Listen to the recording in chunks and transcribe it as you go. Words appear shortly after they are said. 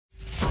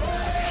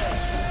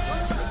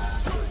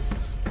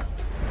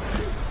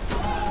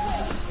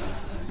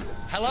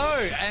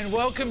Hello and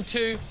welcome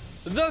to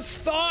the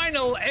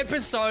final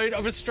episode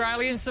of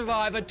Australian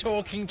Survivor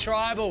Talking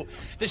Tribal,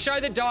 the show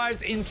that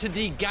dives into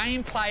the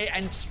gameplay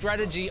and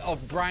strategy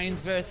of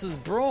Brains versus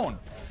Brawn.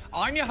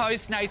 I'm your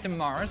host, Nathan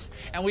Morris,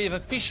 and we have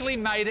officially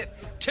made it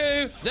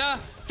to the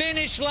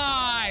finish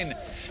line.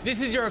 This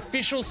is your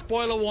official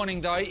spoiler warning,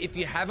 though. If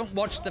you haven't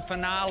watched the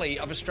finale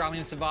of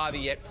Australian Survivor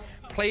yet,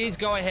 please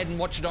go ahead and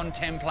watch it on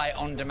Template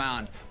on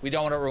demand. We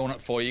don't want to ruin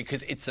it for you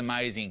because it's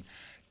amazing.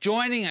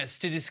 Joining us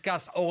to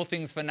discuss all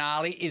things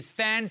finale is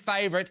fan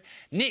favourite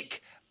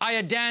Nick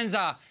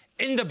Ayadanza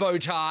in the bow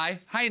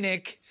tie. Hey,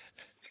 Nick.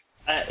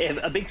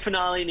 A big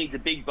finale needs a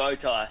big bow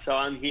tie, so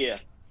I'm here.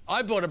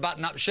 I bought a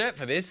button-up shirt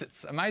for this.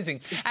 It's amazing.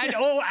 And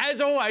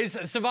as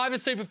always, Survivor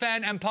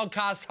superfan and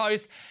podcast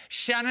host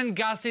Shannon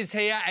Gus is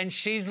here, and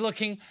she's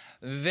looking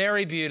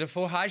very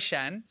beautiful. Hi,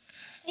 Shan.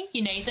 Thank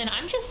you, Nathan.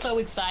 I'm just so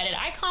excited.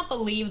 I can't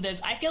believe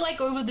this. I feel like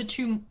over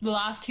the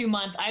last 2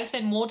 months, I've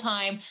spent more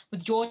time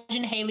with George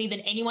and Haley than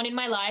anyone in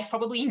my life,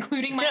 probably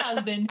including my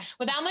husband,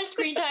 with how much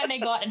screen time they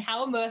got and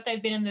how immersed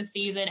I've been in this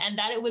season, and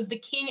that it was the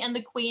king and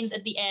the queens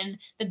at the end,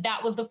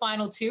 that was the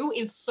final two,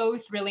 is so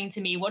thrilling to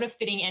me. What a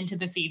fitting end to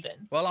the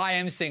season. Well, I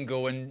am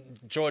single, and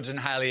George and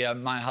Haley are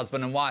my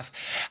husband and wife.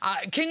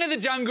 King of the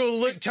Jungle,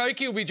 Luke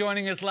Toki, will be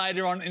joining us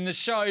later on in the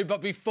show,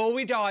 but before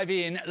we dive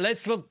in,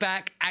 let's look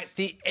back at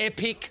the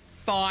epic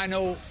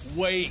final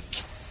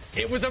week.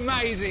 It was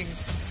amazing.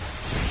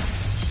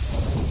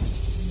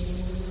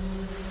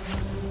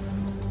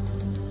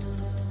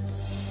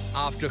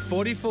 After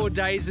 44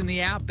 days in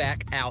the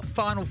Outback, our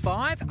final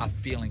five are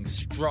feeling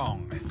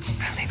strong.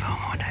 Only 4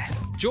 more days.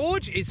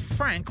 George is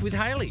frank with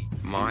Haley.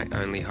 My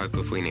only hope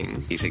of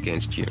winning is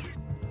against you.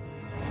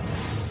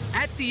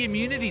 At the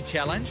Immunity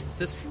Challenge,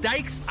 the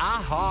stakes are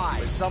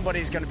high.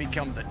 Somebody's going to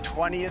become the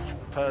 20th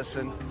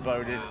person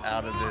voted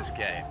out of this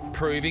game.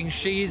 Proving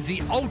she is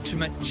the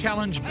ultimate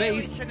challenge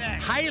beast,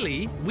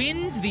 Haley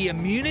wins the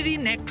immunity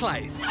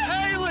necklace.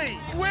 Haley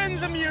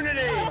wins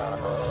immunity!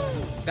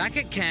 Back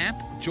at camp,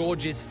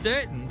 George is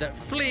certain that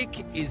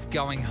Flick is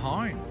going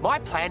home. My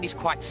plan is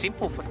quite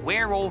simple.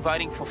 We're all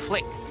voting for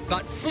Flick.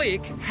 But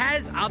Flick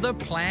has other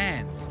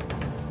plans.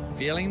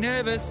 Feeling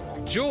nervous,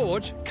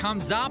 George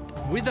comes up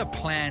with a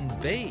plan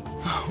B.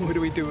 What are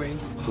we doing?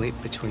 Flip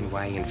between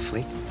Way and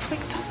Flick. Flick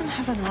doesn't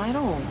have an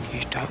idol. You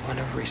don't want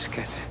to risk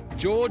it.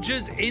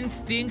 George's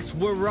instincts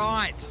were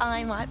right.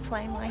 I might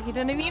play my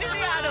hidden immunity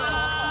idol.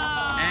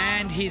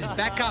 And his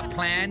backup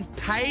plan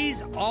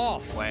pays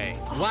off.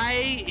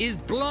 Way is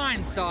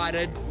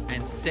blindsided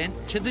and sent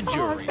to the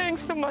jury. Oh,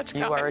 thanks so much,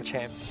 guys. You are a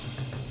champ.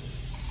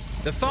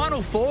 The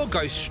final four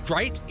go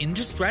straight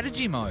into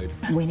strategy mode.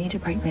 We need to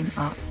break them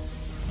up.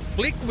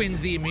 Flick wins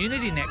the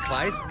immunity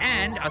necklace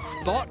and a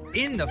spot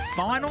in the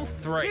final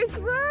three.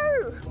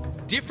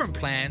 Different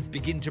plans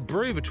begin to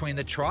brew between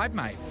the tribe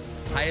mates.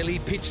 Haley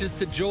pitches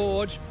to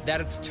George that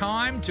it's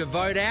time to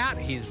vote out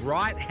his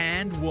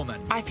right-hand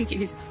woman. I think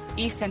it is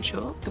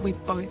essential that we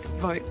both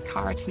vote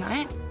Cara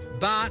tonight.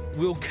 But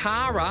will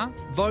Cara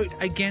vote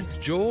against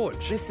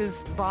George? This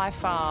is by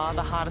far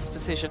the hardest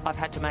decision I've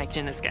had to make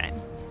in this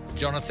game.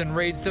 Jonathan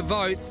reads the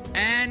votes,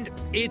 and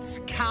it's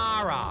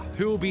Cara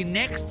who will be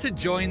next to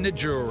join the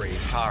jury.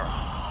 Cara.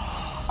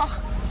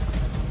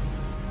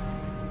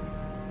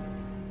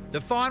 The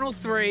final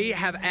three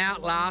have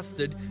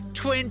outlasted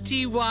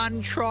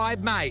 21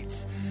 tribe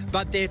mates,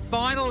 but their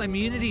final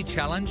immunity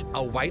challenge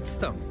awaits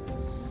them.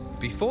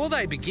 Before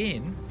they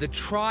begin, the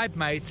tribe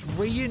mates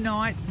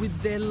reunite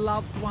with their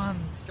loved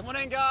ones. Come on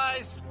in,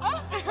 guys. Oh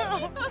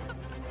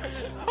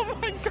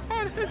my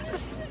God,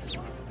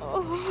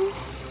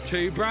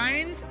 Two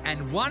Brains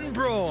and one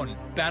Brawn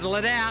battle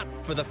it out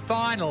for the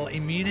final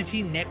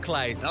immunity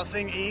necklace.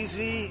 Nothing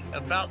easy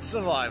about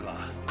Survivor.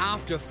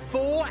 After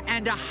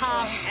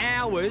 4.5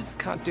 hours,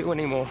 Can't do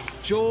anymore.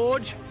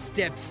 George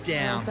steps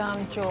down. Well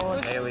done,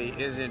 George. Haley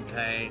is in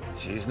pain.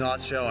 She's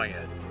not showing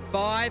it.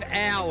 5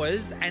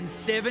 hours and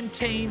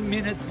 17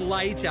 minutes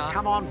later,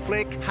 Come on,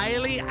 Flick.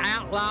 Haley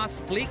outlasts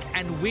Flick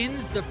and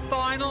wins the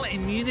final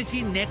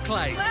immunity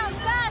necklace. Well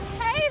done,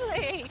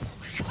 Haley.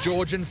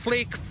 George and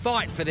Flick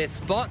fight for their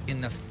spot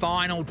in the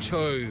final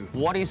two.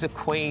 What is a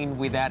queen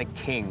without a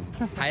king?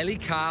 Haley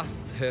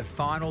casts her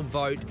final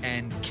vote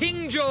and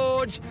King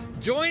George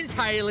joins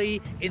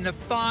Haley in the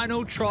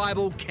final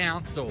tribal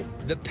council.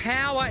 The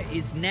power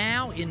is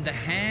now in the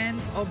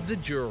hands of the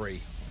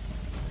jury.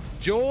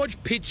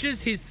 George pitches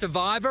his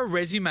Survivor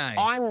resume.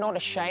 I'm not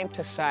ashamed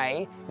to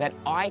say that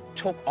I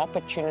took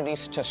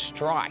opportunities to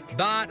strike.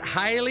 But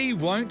Haley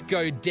won't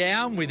go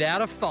down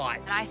without a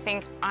fight. I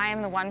think I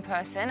am the one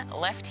person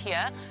left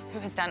here who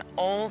has done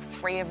all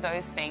 3 of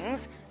those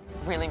things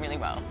really, really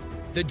well.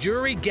 The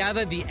jury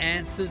gather the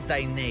answers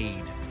they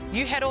need.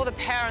 You had all the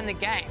power in the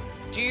game.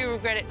 Do you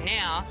regret it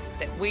now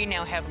that we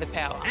now have the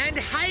power? And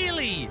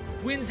Haley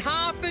wins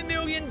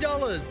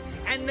 $500,000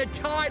 and the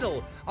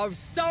title of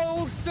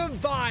Sole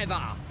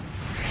Survivor.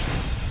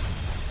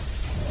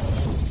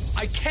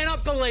 I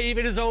cannot believe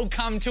it has all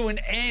come to an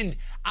end.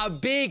 A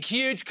big,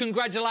 huge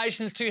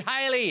congratulations to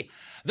Hayley,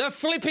 the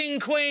flipping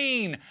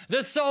queen,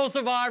 the sole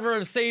survivor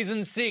of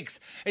season 6.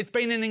 It's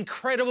been an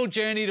incredible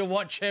journey to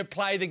watch her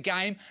play the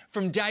game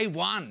from day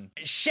one.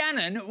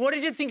 Shannon, what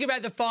did you think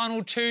about the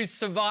final 2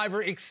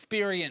 survivor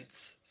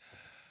experience?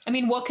 I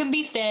mean, what can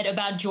be said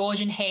about George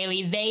and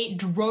Hayley? They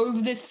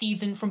drove this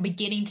season from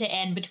beginning to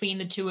end between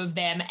the two of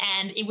them,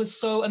 and it was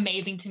so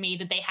amazing to me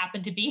that they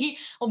happened to be,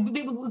 or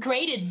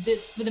created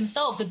this for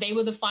themselves, that they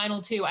were the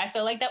final 2. I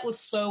felt like that was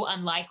so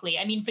unlikely.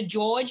 I mean, for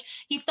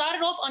George, he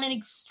started off on an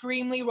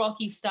extremely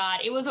rocky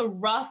start. It was a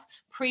rough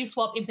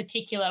pre-swap in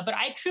particular, but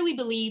I truly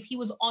believe he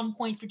was on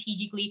point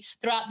strategically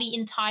throughout the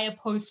entire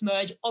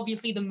post-merge.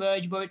 Obviously, the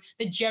merge vote,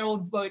 the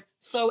Gerald vote,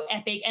 so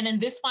epic. And then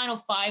this final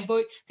 5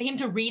 vote, for him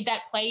to read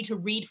that play, to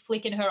read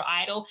Flick and her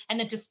idol, and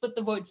then to split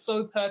the vote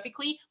so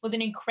perfectly was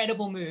an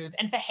incredible move.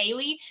 And for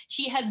Hayley,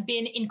 she has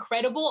been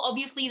incredible.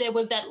 Obviously, there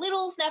was that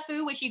little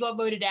snafu where she got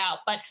voted out,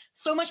 but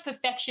so much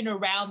perfection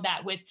around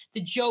that with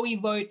the Joey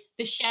vote,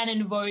 the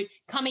Shannon vote,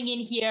 coming in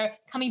here,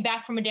 coming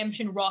back from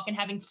Redemption Rock and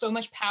having so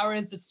much power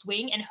as a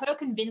swing, and her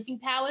convincing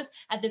powers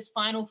at this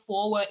final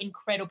 4 were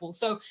incredible.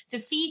 So to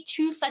see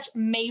 2 such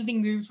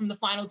amazing moves from the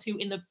final 2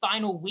 in the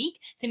final week,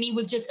 to me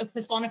was just a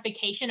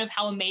personification of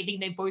how amazing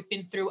they've both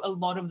been through a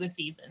lot of the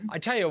season. I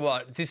tell you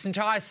what, this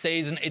entire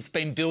season, it's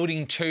been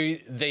building to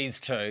these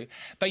 2,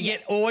 but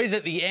yet always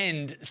at the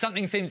end,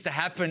 something seems to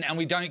happen and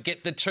we don't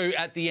get the 2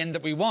 at the end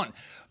that we want.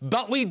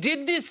 But we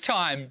did this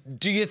time,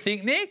 do you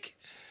think, Nick?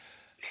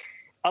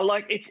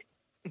 It's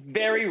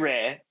very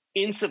rare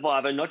in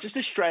Survivor, not just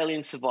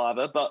Australian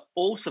Survivor, but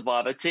all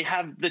Survivor, to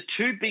have the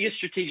 2 biggest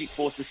strategic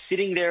forces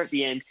sitting there at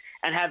the end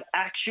and have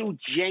actual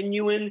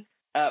genuine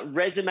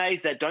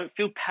resumes that don't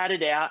feel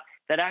padded out,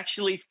 that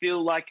actually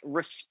feel like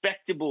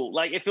respectable.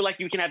 Like, I feel like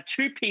you can have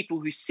 2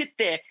 people who sit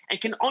there and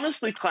can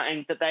honestly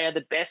claim that they are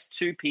the best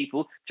 2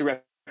 people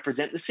to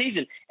represent the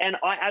season. And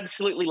I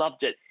absolutely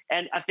loved it.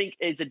 And I think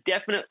it's a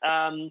definite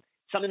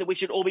something that we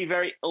should all be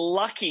very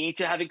lucky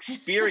to have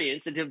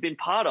experienced and to have been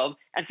part of,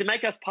 and to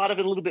make us part of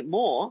it a little bit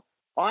more.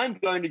 I'm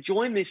going to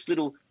join this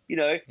little,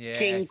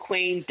 king,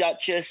 queen,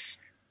 duchess.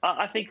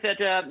 I think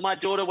that my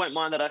daughter won't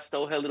mind that I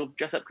stole her little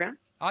dress-up crown.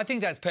 I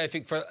think that's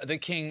perfect for the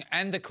king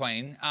and the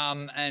queen.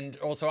 And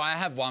also I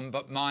have one,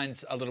 but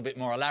mine's a little bit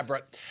more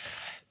elaborate.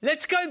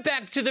 Let's go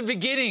back to the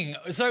beginning.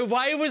 So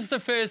Wei was the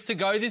first to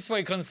go this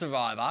week on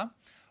Survivor.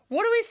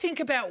 What do we think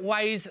about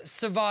Wei's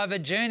Survivor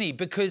journey?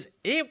 Because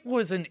it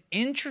was an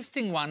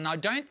interesting one. I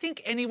don't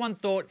think anyone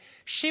thought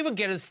she would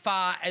get as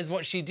far as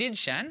what she did,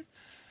 Shan.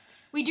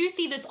 We do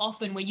see this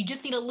often where you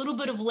just need a little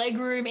bit of leg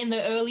room in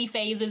the early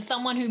phases,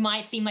 someone who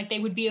might seem like they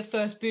would be a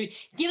first boot,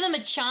 give them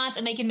a chance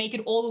and they can make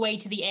it all the way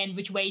to the end,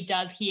 which Wade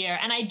does here.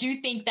 And I do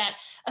think that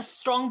a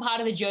strong part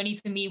of the journey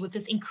for me was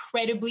this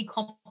incredibly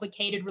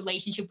complicated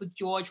relationship with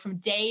George from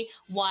day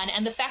one.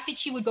 And the fact that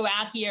she would go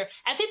out here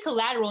as his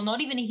collateral, not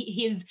even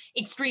his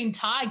extreme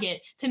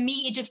target, to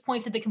me, it just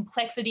points to the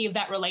complexity of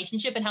that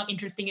relationship and how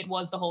interesting it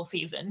was the whole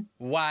season.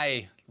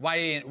 Weigh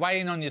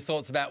in on your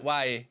thoughts about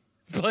Wei,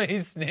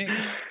 please, Nick.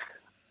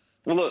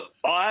 Well, look,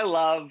 I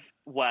love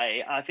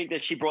Wei. I think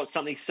that she brought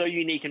something so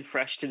unique and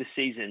fresh to the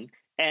season.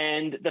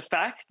 And the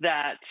fact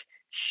that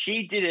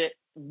she did it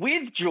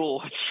with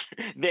George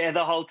there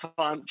the whole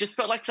time just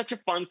felt like such a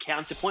fun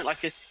counterpoint.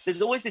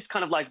 There's always this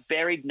kind of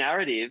buried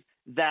narrative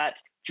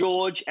that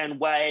George and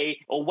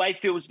Wei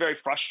feels very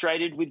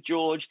frustrated with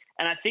George.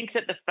 And I think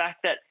that the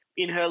fact that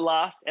in her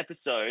last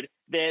episode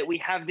there we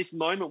have this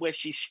moment where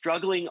she's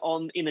struggling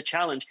in the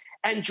challenge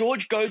and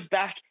George goes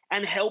back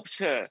and helps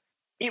her.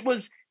 It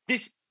was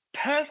this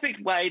perfect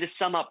way to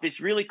sum up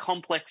this really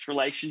complex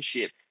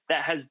relationship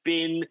that has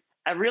been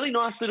a really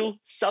nice little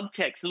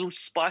subtext, a little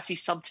spicy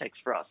subtext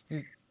for us.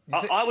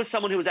 I was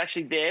someone who was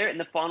actually there in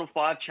the Final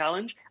 5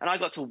 challenge, and I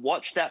got to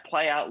watch that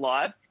play out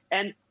live,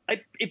 and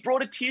it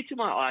brought a tear to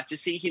my eye to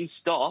see him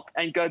stop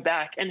and go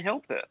back and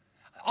help her.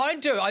 I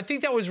do. I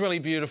think that was really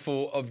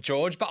beautiful of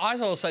George, but I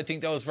also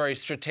think that was very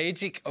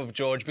strategic of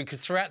George,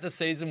 because throughout the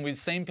season we've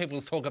seen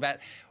people talk about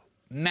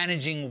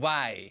managing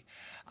Wei.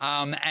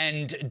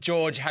 And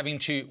George having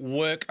to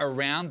work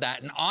around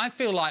that. And I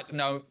feel like,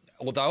 no,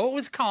 although it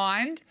was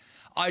kind,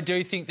 I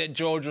do think that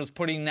George was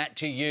putting that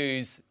to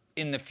use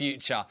in the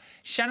future.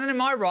 Shannon,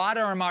 am I right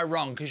or am I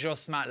wrong? Because you're a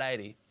smart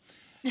lady.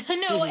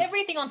 No,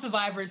 everything on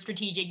Survivor is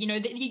strategic.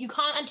 You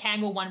can't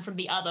untangle one from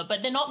the other,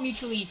 but they're not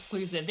mutually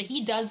exclusive. That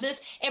he does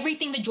this,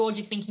 everything that George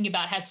is thinking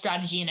about has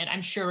strategy in it,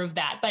 I'm sure of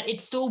that. But it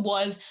still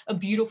was a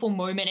beautiful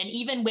moment. And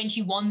even when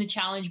she won the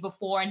challenge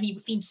before and he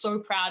seemed so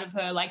proud of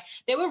her,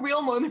 there were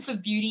real moments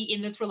of beauty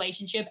in this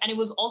relationship. And it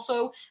was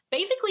also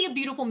basically a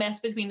beautiful mess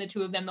between the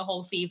two of them the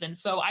whole season.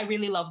 So I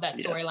really love that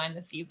storyline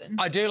this season.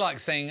 I do like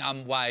seeing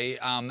Wei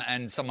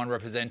and someone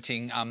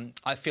representing,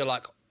 I feel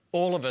like,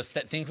 all of us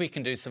that think we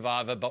can do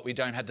Survivor but we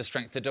don't have the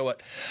strength to do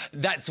it.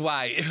 That's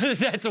Wei.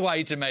 That's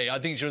Wei to me. I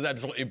think she was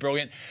absolutely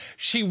brilliant.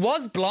 She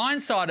was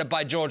blindsided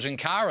by George and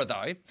Cara,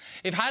 though.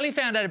 If Hayley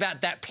found out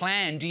about that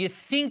plan, do you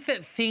think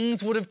that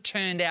things would have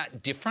turned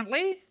out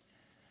differently?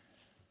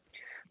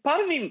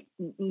 Part of me,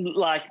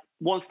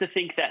 wants to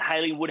think that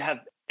Hayley would have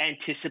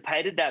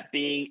anticipated that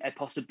being a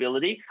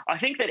possibility. I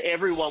think that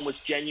everyone was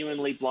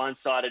genuinely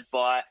blindsided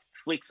by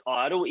Flick's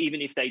idol,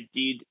 even if they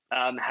did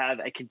have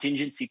a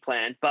contingency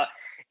plan. But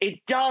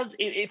it does,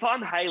 if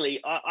I'm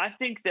Hayley, I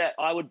think that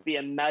I would be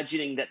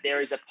imagining that there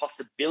is a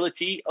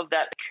possibility of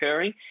that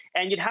occurring.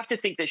 And you'd have to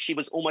think that she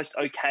was almost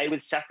okay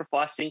with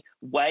sacrificing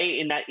Wei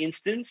in that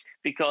instance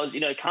because,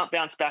 can't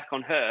bounce back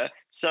on her.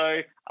 So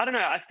I don't know.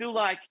 I feel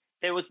like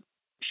there was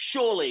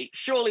surely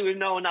we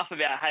know enough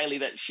about Hayley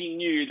that she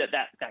knew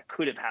that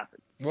could have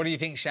happened. What do you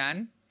think,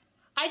 Shan?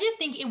 I just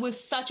think it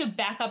was such a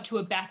backup to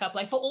a backup.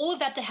 Like, for all of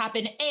that to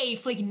happen, A,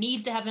 Flick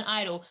needs to have an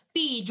idol.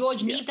 B,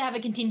 George needs to have a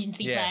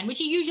contingency plan, which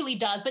he usually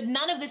does, but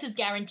none of this is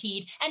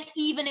guaranteed. And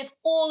even if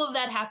all of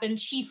that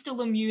happens, she's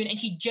still immune and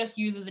she just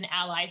uses an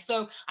ally.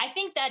 So I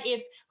think that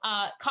if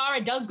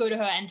Kara does go to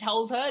her and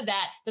tells her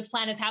that this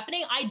plan is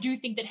happening, I do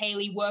think that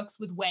Hayley works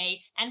with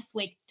Wei and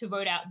Flick to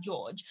vote out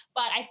George.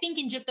 But I think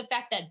in just the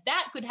fact that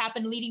that could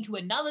happen, leading to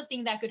another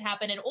thing that could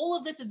happen, and all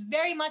of this is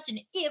very much an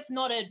if,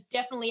 not a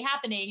definitely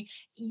happening,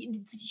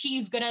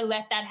 she's going to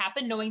let that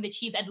happen knowing that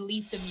she's at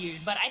least immune.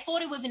 But I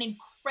thought it was an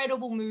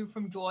incredible move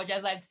from George.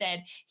 As I've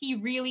said, he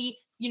really,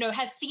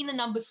 has seen the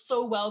numbers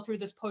so well through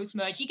this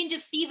post-merge. He can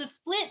just see the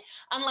split,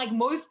 unlike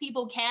most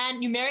people can.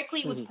 Numerically,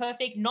 it was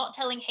perfect. Not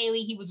telling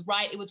Hayley he was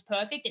right, it was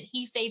perfect. And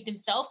he saved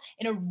himself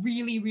in a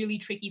really, really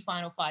tricky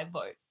final 5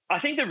 vote. I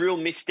think the real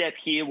misstep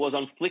here was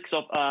on Flick's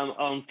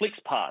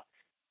part.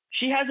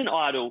 She has an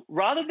idol.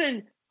 Rather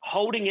than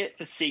holding it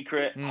for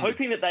secret,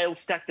 hoping that they all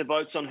stack the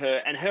votes on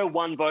her and her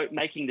one vote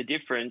making the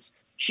difference,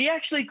 she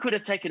actually could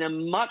have taken a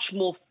much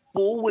more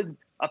forward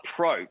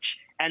approach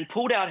and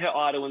pulled out her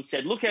idol and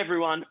said, look,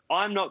 everyone,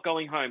 I'm not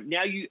going home.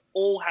 Now you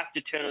all have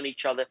to turn on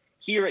each other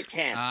here at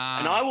camp.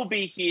 And I will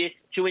be here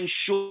to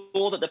ensure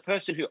that the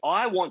person who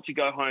I want to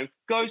go home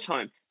goes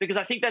home. Because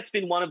I think that's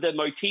been one of the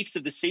motifs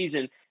of the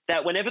season,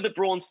 that whenever the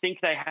Brawns think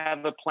they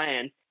have a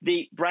plan,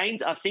 the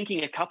Brains are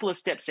thinking a couple of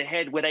steps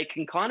ahead where they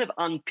can kind of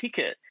unpick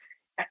it.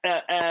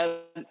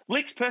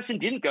 Flick's person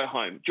didn't go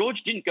home.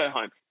 George didn't go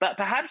home. But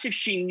perhaps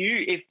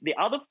if the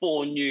other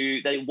 4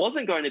 knew that it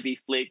wasn't going to be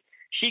Flick,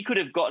 she could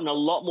have gotten a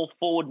lot more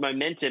forward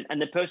momentum,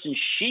 and the person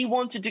she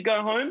wanted to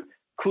go home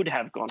could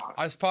have gone home.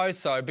 I suppose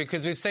so,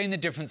 because we've seen the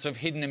difference of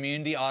hidden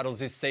immunity idols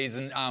this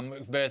season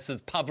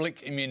versus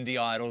public immunity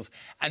idols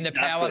and the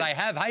power they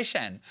have. Hey,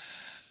 Shan?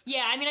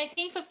 Yeah, I mean, I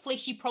think for Flick,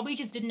 she probably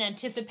just didn't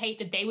anticipate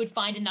that they would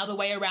find another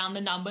way around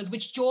the numbers,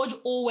 which George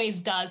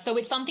always does. So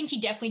it's something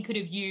she definitely could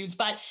have used.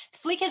 But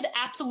Flick is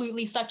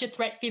absolutely such a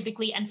threat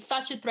physically and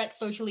such a threat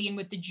socially and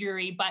with the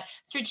jury. But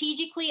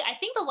strategically, I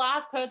think the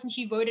last person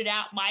she voted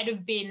out might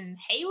have been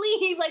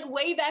Hayley, like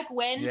way back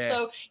when. Yeah.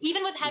 So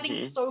even with having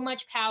so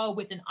much power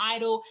with an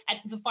idol at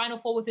the Final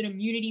Four with an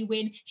immunity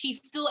win, she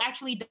still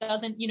actually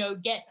doesn't,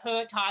 get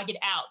her target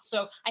out.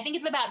 So I think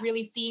it's about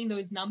really seeing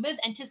those numbers,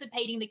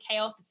 anticipating the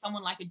chaos that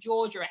someone like a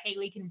George or a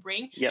Hayley can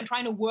bring, and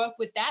trying to work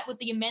with that, with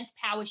the immense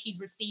power she's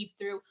received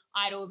through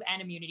idols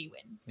and immunity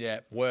wins.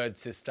 Yeah, word,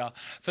 sister.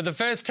 For the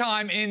first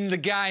time in the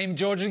game,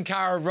 George and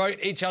Kara wrote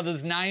each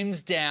other's names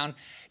down.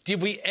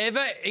 Did we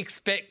ever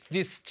expect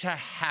this to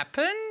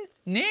happen,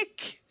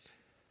 Nick?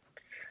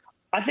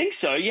 I think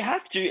so. You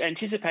have to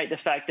anticipate the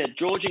fact that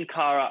George and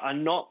Kara are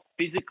not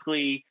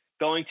physically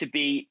going to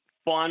be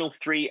Final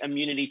 3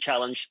 immunity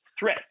challenge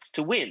threats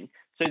to win.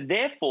 So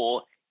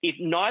therefore, if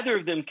neither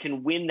of them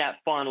can win that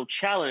final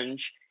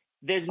challenge,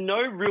 there's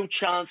no real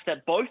chance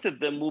that both of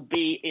them will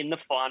be in the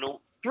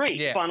final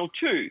 3, final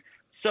 2.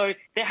 So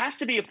there has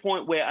to be a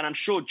point where, and I'm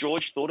sure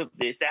George thought of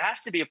this, there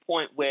has to be a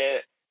point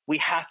where we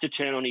have to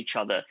turn on each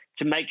other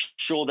to make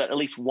sure that at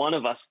least one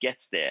of us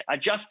gets there. I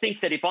just think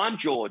that if I'm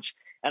George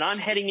and I'm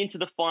heading into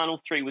the final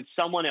 3 with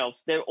someone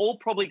else, they're all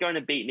probably going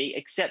to beat me,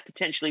 except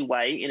potentially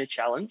Wei in a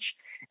challenge.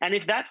 And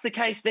if that's the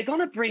case, they're going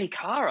to bring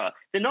Kara.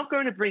 They're not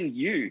going to bring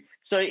you.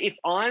 So if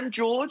I'm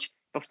George,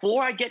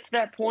 before I get to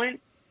that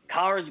point,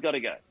 Kara's got to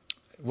go.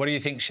 What do you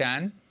think,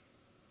 Shan?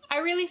 I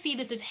really see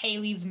this as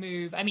Hayley's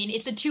move. I mean,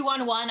 it's a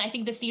 2-on-1. I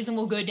think the season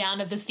will go down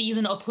as a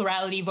season of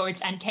plurality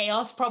votes and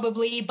chaos,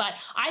 probably. But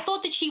I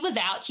thought that she was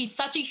out. She's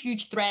such a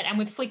huge threat. And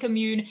with Flick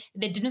immune,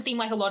 there didn't seem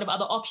like a lot of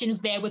other options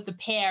there with the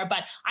pair.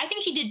 But I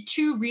think she did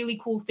 2 really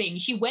cool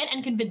things. She went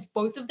and convinced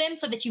both of them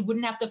so that she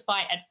wouldn't have to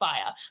fight at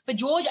fire. For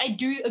George, I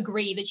do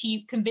agree that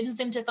she convinces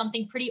him to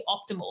something pretty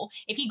optimal.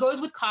 If he goes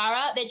with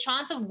Kara, their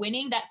chance of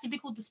winning, that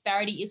physical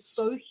disparity is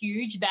so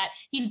huge that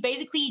he's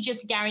basically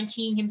just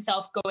guaranteeing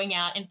himself going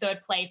out in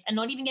 3rd place and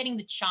not even getting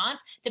the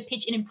chance to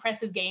pitch an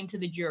impressive game to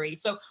the jury.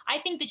 So I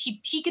think that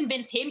she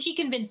convinced him. She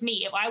convinced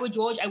me. If I were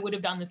George, I would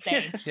have done the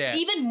same.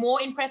 Even more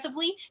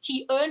impressively,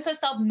 she earns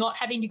herself not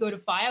having to go to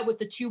fire with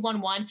the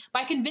 2-1-1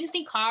 by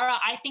convincing Kara,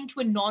 I think, to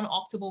a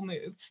non-optimal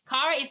move.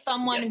 Kara is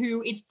someone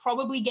who is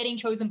probably getting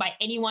chosen by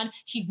anyone.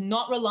 She's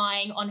not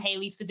relying on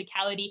Hayley's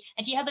physicality,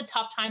 and she has a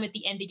tough time at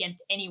the end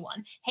against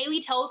anyone.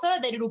 Hayley tells her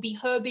that it'll be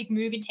her big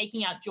move in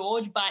taking out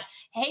George, but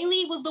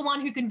Hayley was the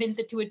one who convinced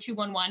it to a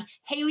 2-1-1.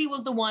 Hayley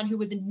was the one who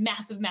was in in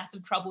massive,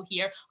 massive trouble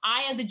here.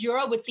 I, as a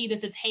juror, would see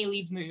this as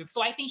Hayley's move.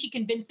 So I think she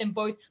convinced them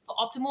both for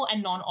optimal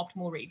and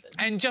non-optimal reasons.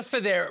 And just for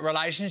their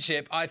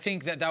relationship, I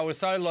think that they were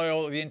so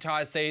loyal the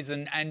entire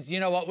season. And you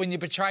know what? When you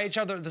betray each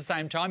other at the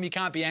same time, you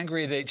can't be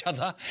angry at each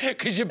other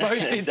because you both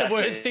did the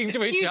worst thing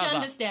to each other. Huge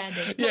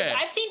understanding. Yeah.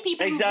 Look, I've seen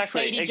people who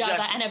betrayed each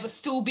other and have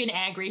still been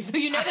angry. So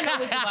you never know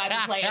with Survivor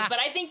players. But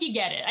I think you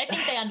get it. I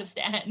think they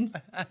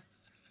understand.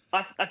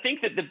 I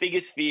think that the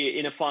biggest fear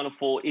in a Final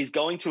Four is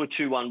going to a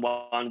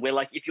 2-1-1 where,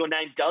 like, if your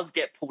name does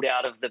get pulled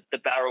out of the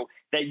barrel,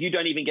 that you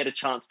don't even get a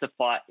chance to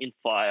fight in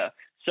fire.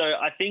 So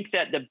I think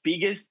that the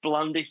biggest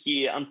blunder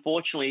here,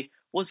 unfortunately,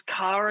 was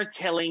Cara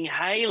telling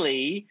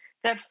Hayley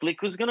that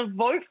Flick was going to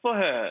vote for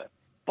her.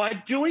 By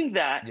doing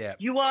that,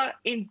 you are,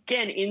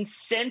 again,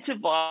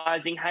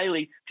 incentivizing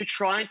Hayley to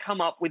try and come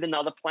up with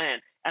another plan.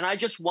 And I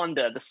just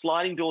wonder, the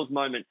sliding doors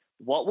moment,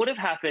 what would have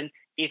happened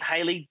if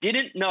Hayley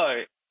didn't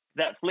know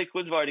that Flick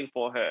was voting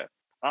for her?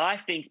 I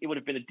think it would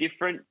have been a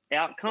different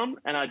outcome,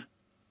 and I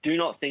do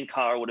not think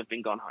Cara would have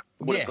gone home.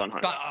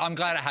 But I'm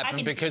glad it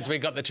happened because we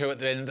got the two at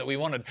the end that we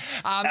wanted.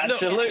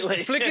 Absolutely.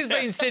 Look, Flick has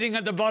been sitting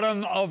at the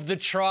bottom of the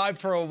tribe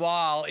for a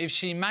while. If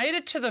she made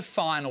it to the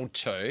final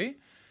two,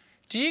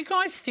 do you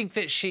guys think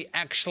that she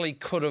actually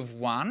could have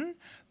won?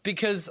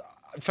 Because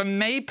for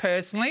me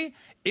personally,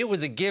 it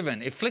was a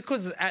given. If Flick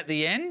was at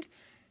the end,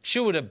 she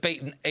would have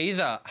beaten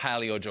either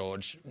Hayley or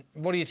George.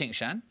 What do you think,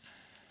 Shan?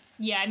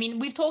 Yeah, I mean,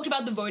 we've talked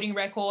about the voting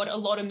record, a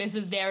lot of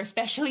misses there,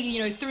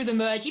 especially, through the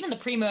merge, even the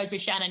pre-merge with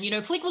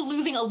Shannon. Flick was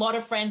losing a lot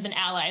of friends and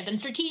allies, and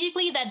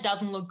strategically that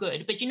doesn't look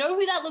good. But you know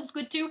who that looks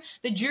good to?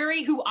 The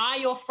jury, who are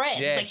your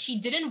friends. Yes. Like, she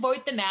didn't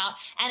vote them out,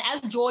 and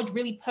as George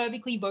really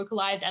perfectly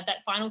vocalized at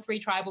that final 3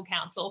 tribal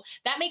council,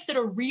 that makes it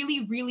a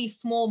really, really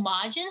small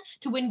margin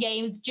to win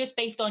games just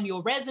based on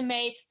your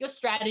resume, your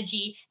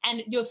strategy,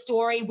 and your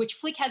story, which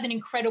Flick has an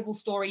incredible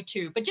story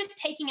too. But just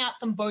taking out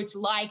some votes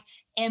like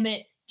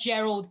Emmett,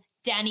 Gerald,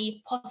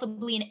 Danny,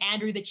 possibly an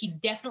Andrew that she's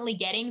definitely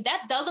getting,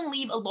 that doesn't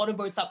leave a lot of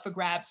votes up for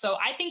grabs. So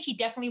I think she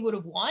definitely would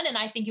have won, and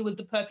I think it was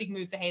the perfect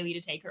move for Hayley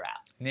to take her out.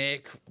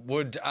 Nick,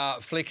 would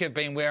Flick have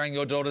been wearing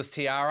your daughter's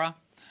tiara?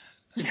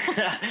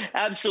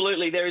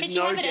 Absolutely. There is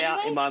no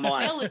doubt in my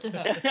mind. Mail it to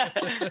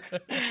her.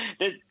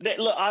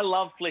 Look, I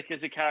love Flick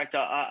as a character.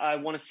 I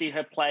want to see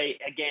her play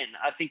again.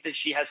 I think that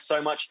she has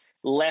so much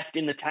left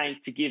in the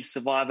tank to give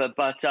Survivor.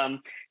 But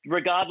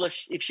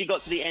regardless, if she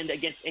got to the end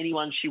against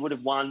anyone, she would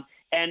have won.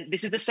 And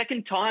this is the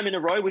second time in a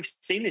row we've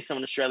seen this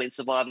on Australian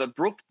Survivor.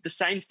 Brooke, the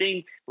same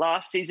thing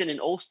last season in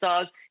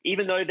All-Stars,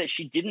 even though that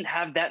she didn't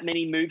have that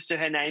many moves to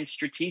her name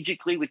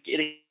strategically with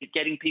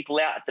getting people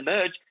out at the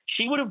merge,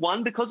 she would have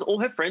won because all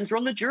her friends were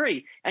on the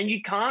jury. And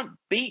you can't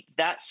beat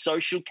that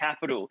social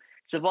capital.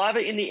 Survivor,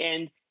 in the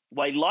end,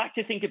 we like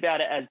to think about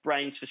it as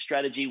brains for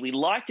strategy. We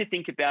like to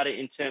think about it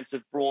in terms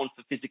of brawn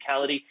for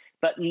physicality,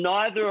 but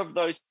neither of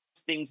those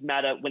things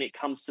matter when it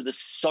comes to the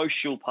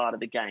social part of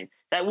the game.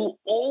 That will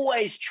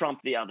always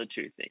trump the other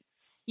two things.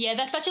 Yeah,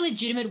 that's such a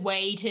legitimate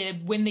way to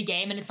win the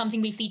game, and it's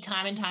something we see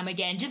time and time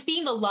again. Just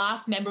being the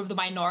last member of the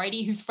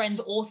minority whose friends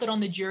all sit on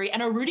the jury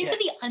and are rooting for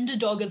the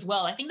underdog as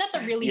well. I think that's a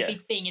really big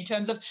thing in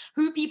terms of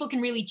who people can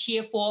really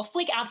cheer for.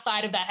 Flick,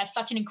 outside of that, has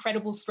such an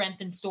incredible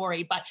strength and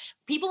story, but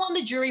people on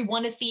the jury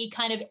want to see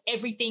kind of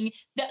everything,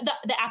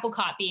 the apple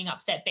cart being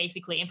upset,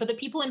 basically. And for the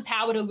people in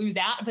power to lose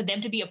out and for them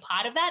to be a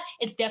part of that,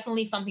 it's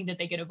definitely something that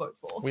they're going to vote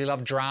for. We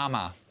love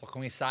drama. What can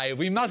we say?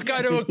 We must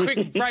go to a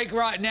quick break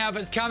right now,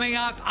 but it's coming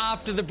up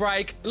after the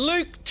break.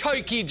 Luke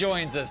Toki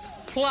joins us.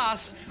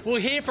 Plus,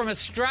 we'll hear from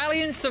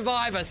Australian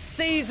Survivor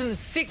Season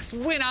 6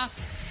 winner,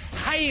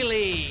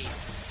 Hayley.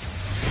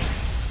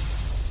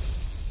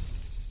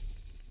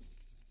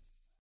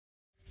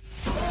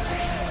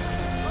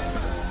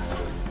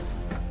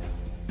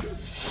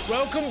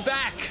 Welcome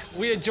back.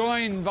 We are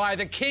joined by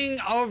the king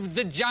of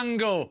the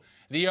jungle,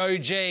 the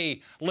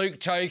OG, Luke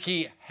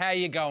Toki. How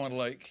you going,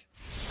 Luke?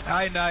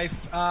 Hey,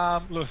 Nath.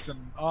 Listen,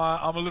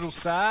 I'm a little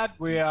sad.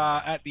 We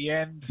are at the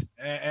end,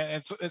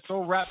 and it's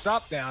all wrapped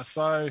up now.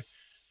 So,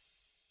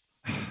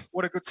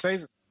 what a good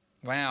season.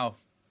 Wow.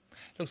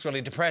 Looks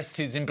really depressed.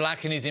 He's in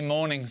black and he's in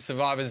mourning.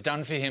 Survivor's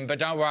done for him. But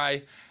don't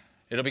worry,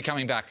 it'll be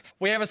coming back.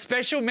 We have a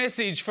special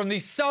message from the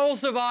sole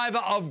survivor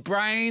of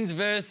Brains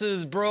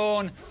versus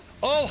Brawn.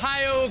 All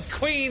hail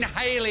Queen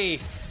Hayley.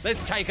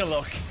 Let's take a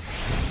look.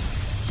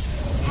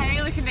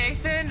 Hey, Luke and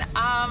Nathan.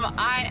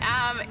 I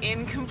am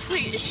in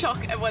complete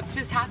shock at what's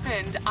just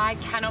happened. I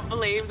cannot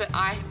believe that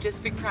I have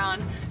just been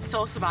crowned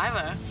sole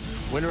survivor.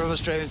 Winner of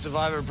Australian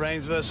Survivor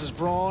Brains versus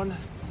Brawn,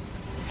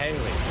 Hayley.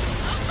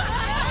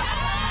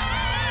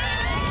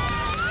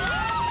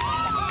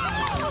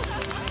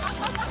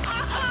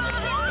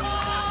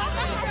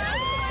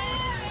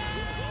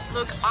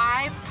 Look,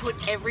 I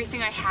put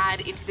everything I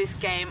had into this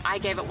game. I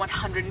gave it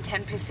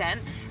 110%,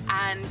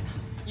 and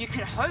you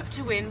can hope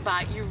to win,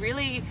 but you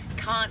really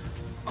can't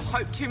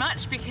hope too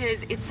much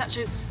because it's such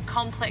a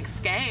complex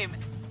game.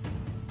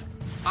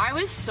 I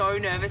was so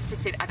nervous to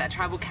sit at that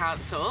tribal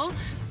council.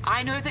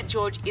 I know that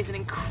George is an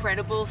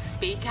incredible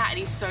speaker and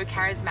he's so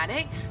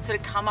charismatic, so to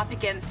come up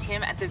against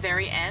him at the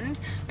very end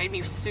made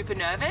me super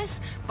nervous,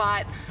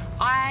 but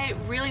I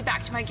really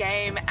backed my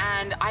game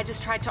and I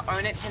just tried to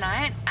own it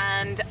tonight,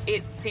 and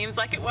it seems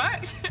like it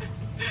worked.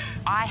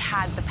 I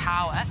had the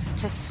power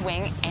to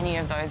swing any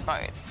of those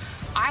votes.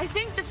 I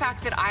think the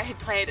fact that I had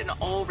played an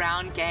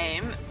all-round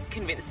game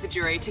convinced the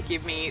jury to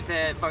give me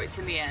the votes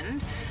in the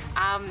end.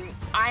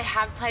 I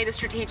have played a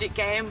strategic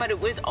game, but it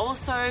was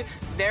also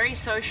very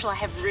social. I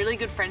have really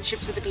good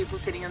friendships with the people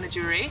sitting on the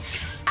jury,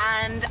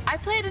 and I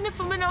played in a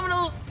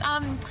phenomenal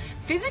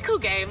physical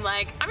game.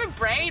 Like, I'm a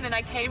Brawn, and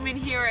I came in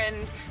here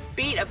and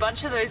beat a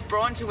bunch of those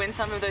Brawn to win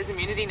some of those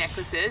immunity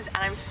necklaces, and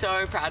I'm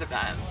so proud of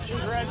that.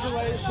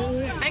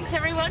 Congratulations. Thanks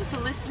everyone for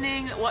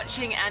listening,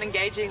 watching and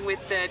engaging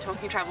with the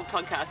Talking Tribal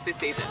podcast this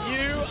season.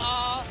 You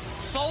are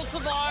sole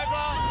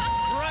survivor,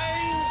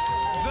 Brains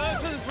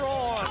versus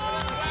Brawn.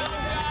 Well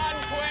done,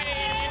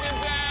 Queen. You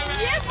deserve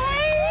it. Yeah,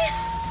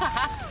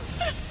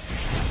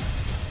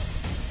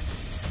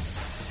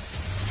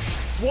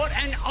 boy. What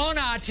an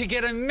honour to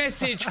get a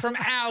message from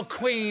our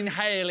Queen,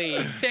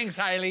 Hayley. Thanks,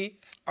 Hayley.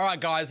 All right,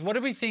 guys, what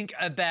do we think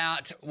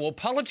about, well,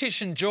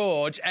 politician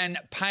George and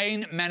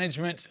pain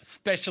management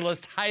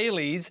specialist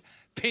Hayley's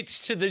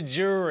pitch to the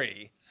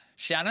jury?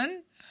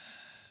 Shannon?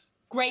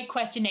 Great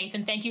question,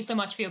 Nathan. Thank you so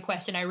much for your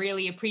question. I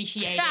really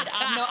appreciate it.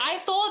 No,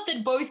 I thought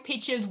that both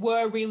pitches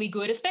were really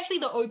good, especially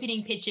the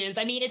opening pitches.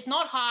 I mean, it's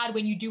not hard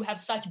when you do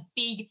have such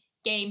big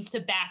games to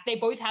back. They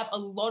both have a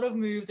lot of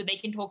moves that they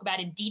can talk about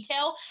in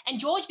detail. And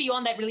George,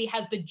 beyond that, really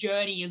has the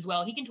journey as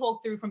well. He can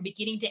talk through from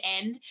beginning to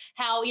end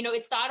how, you know,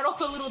 it started off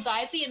a little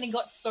dicey and then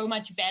got so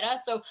much better.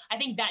 So I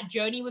think that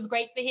journey was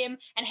great for him.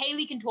 And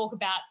Hayley can talk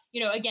about,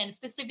 you know, again,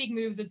 specific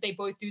moves as they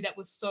both do that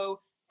was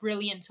so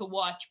brilliant to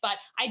watch. But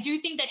I do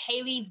think that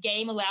Hayley's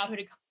game allowed her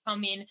to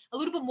come in a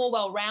little bit more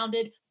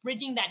well-rounded,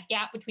 bridging that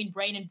gap between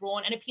Brawn and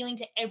Brawn and appealing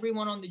to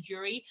everyone on the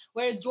jury,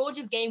 whereas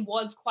George's game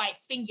was quite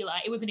singular.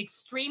 It was an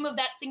extreme of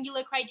that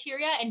singular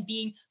criteria and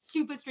being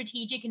super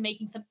strategic and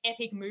making some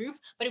epic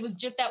moves, but it was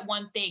just that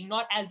one thing,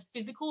 not as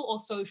physical or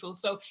social.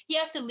 So he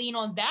has to lean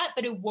on that,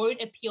 but it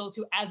won't appeal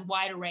to as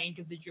wide a range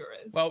of the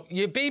jurors. Well,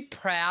 you be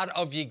proud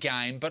of your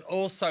game, but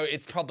also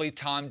it's probably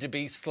time to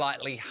be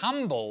slightly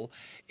humble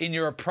in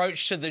your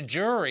approach to the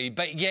jury.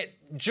 But yet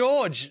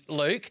George,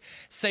 Luke,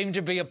 seemed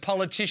to be a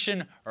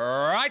politician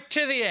right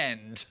to the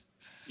end.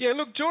 Yeah,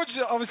 look, George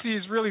obviously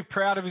is really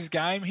proud of his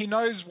game. He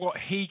knows what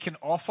he can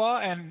offer,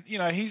 and, you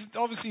know, he's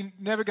obviously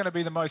never going to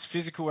be the most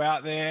physical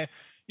out there.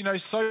 You know,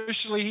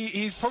 socially,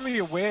 he's probably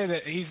aware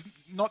that he's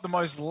not the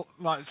most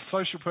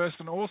social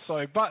person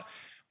also, but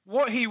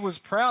what he was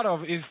proud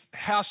of is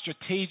how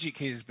strategic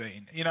he's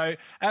been. You know,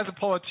 as a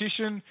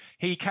politician,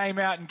 he came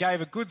out and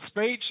gave a good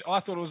speech. I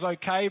thought it was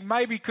okay.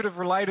 Maybe could have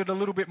related a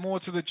little bit more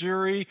to the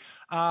jury.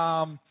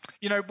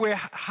 You know, where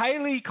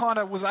Hayley kind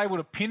of was able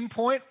to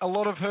pinpoint a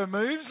lot of her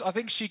moves. I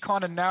think she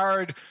kind of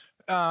narrowed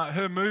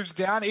her moves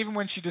down, even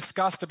when she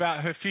discussed about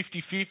her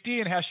 50-50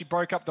 and how she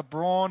broke up the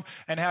Brawn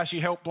and how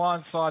she helped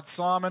blindside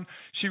Simon.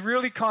 She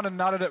really kind of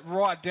nutted it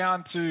right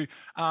down to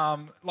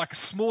like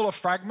smaller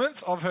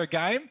fragments of her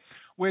game,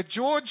 where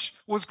George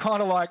was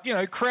kind of like, you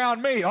know,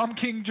 crown me, I'm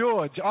King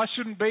George. I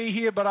shouldn't be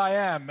here, but I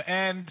am.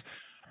 And,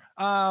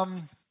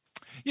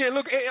 yeah,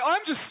 look,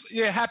 I'm just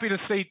happy to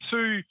see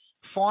two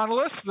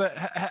finalists that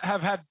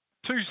have had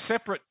two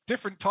separate,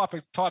 different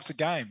types of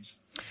games.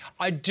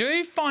 I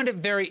do find it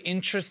very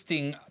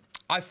interesting.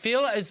 I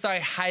feel as though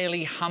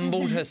Hayley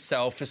humbled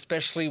herself,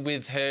 especially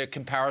with her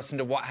comparison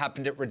to what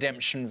happened at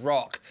Redemption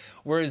Rock,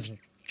 whereas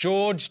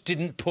George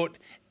didn't put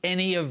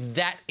any of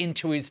that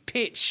into his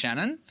pitch,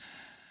 Shannon.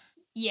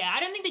 Yeah, I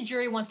don't think the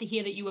jury wants to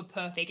hear that you were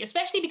perfect,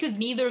 especially because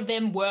neither of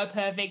them were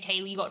perfect.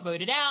 Hayley got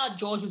voted out.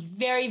 George was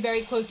very,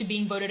 very close to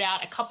being voted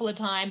out a couple of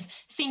times,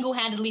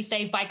 single-handedly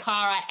saved by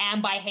Cara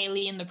and by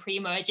Hayley in the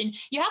pre-merge. And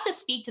you have to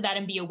speak to that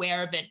and be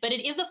aware of it. But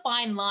it is a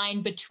fine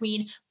line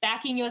between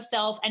backing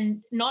yourself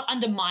and not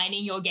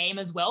undermining your game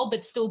as well,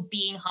 but still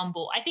being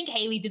humble. I think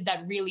Hayley did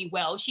that really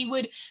well. She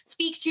would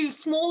speak to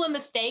smaller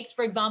mistakes,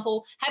 for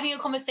example, having a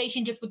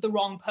conversation just with the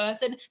wrong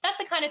person. That's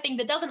the kind of thing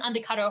that doesn't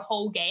undercut her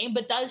whole game,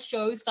 but does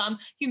show some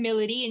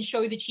humility and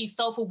show that she's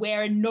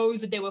self-aware and knows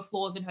that there were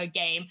flaws in her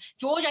game.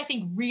 George, I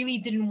think, really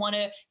didn't want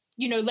to,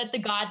 you know, let the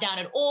guard down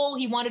at all.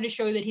 He wanted to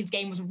show that his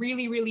game was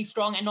really, really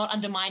strong and not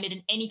undermine it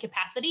in any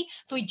capacity.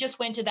 So he just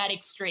went to that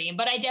extreme.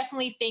 But I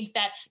definitely think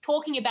that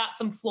talking about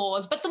some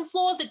flaws, but some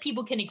flaws that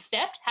people can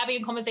accept,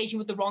 having a conversation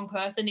with the wrong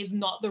person is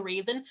not the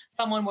reason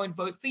someone won't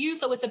vote for you.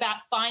 So it's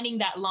about finding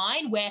that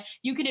line where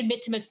you can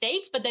admit to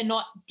mistakes, but they're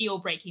not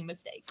deal-breaking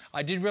mistakes.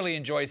 I did really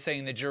enjoy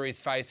seeing the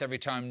jury's face every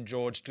time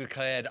George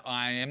declared,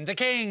 I am the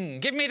king,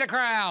 give me the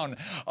crown.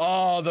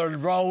 Oh, the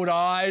rolled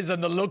eyes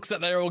and the looks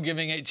that they're all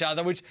giving each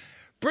other, which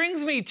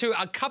brings me to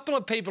a couple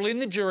of people in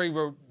the jury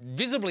were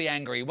visibly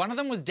angry. One of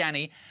them was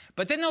Danny,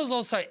 but then there was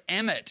also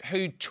Emmett,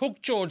 who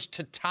took George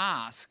to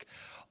task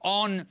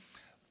on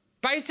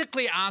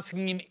basically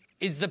asking him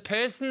is the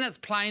person that's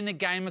playing the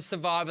game of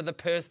Survivor the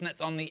person that's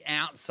on the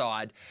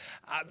outside.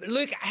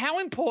 Luke, how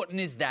important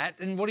is that?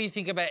 And what do you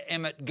think about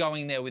Emmett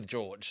going there with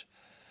George?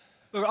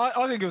 Look,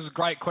 I think it was a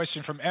great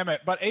question from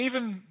Emmett, but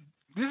even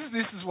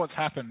this is what's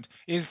happened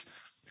is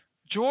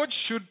George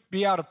should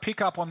be able to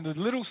pick up on the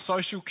little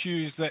social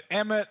cues that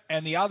Emmett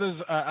and the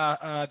others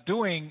are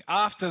doing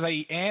after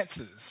he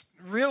answers,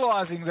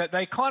 realising that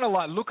they kind of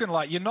like looking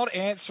like you're not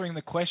answering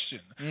the question.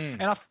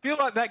 And I feel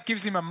like that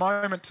gives him a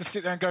moment to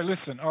sit there and go,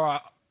 listen, all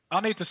right, I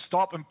need to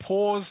stop and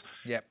pause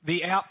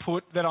the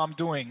output that I'm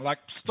doing. Like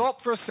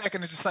stop for a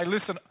second and just say,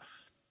 listen,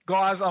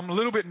 guys, I'm a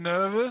little bit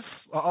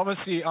nervous.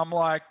 Obviously, I'm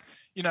like,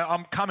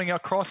 I'm coming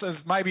across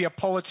as maybe a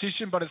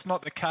politician, but it's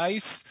not the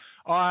case.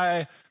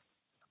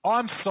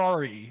 I'm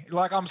sorry.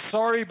 Like, I'm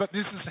sorry, but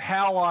this is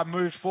how I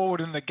moved forward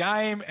in the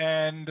game.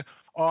 And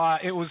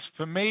it was,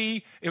 for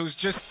me, it was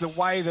just the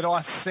way that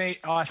I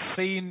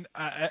seen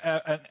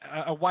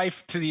a way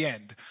to the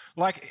end.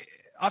 Like,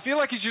 I feel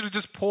like he should have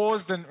just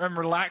paused and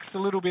relaxed a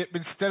little bit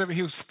instead of,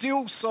 he was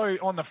still so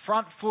on the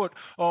front foot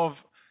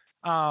of,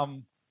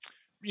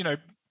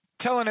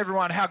 telling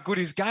everyone how good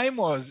his game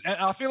was. And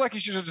I feel like he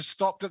should have just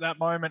stopped at that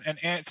moment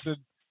and answered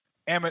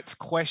Emmett's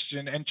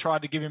question and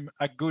tried to give him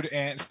a good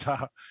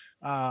answer.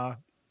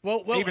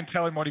 Even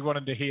tell him what he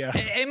wanted to hear.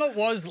 Emmett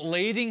was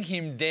leading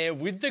him there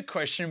with the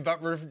question,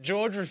 but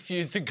George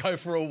refused to go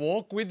for a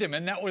walk with him.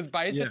 And that was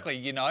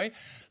basically,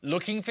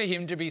 looking for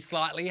him to be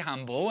slightly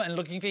humble and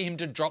looking for him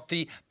to drop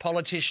the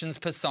politician's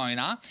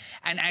persona.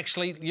 And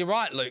actually, you're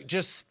right, Luke,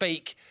 just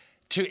speak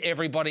to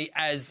everybody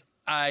as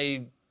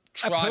a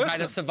tribe mate,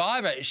 a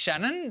survivor.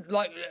 Shannon,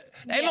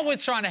 Emmett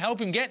was trying to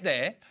help him get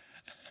there.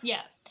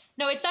 Yeah.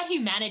 No, it's that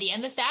humanity.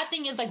 And the sad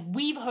thing is,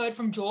 we've heard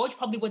from George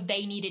probably what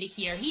they needed to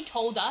hear. He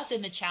told us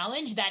in the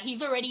challenge that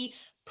he's already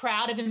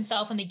proud of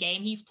himself in the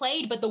game he's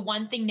played, but the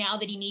one thing now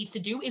that he needs to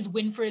do is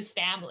win for his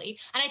family.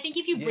 And I think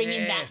if you bring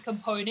in that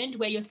component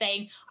where you're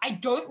saying, I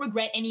don't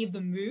regret any of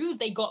the moves,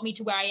 they got me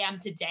to where I am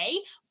today,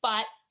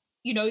 but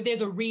there's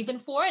a reason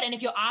for it. And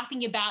if you're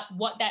asking about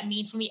what that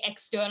means for me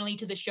externally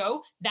to the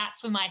show, that's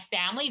for my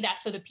family,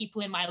 that's for the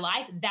people in my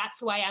life,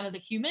 that's who I am as a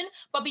human.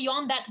 But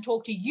beyond that, to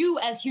talk to you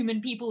as human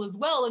people as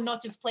well, and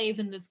not just players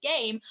in this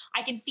game,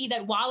 I can see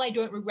that while I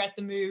don't regret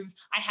the moves,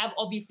 I have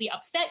obviously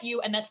upset you,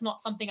 and that's not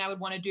something I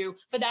would want to do.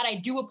 For that, I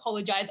do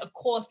apologize. Of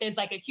course, there's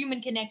a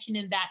human connection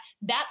in that.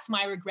 That's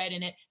my regret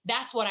in it.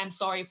 That's what I'm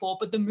sorry for.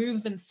 But the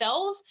moves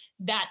themselves,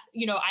 that,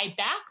 I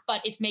back,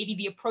 but it's maybe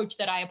the approach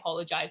that I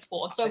apologize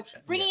for. So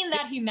bringing in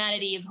that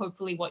humanity is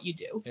hopefully what you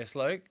do. Yes,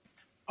 Luke?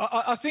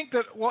 I think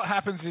that what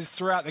happens is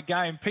throughout the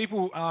game,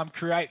 people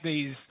create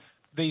these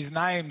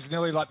names,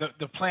 nearly like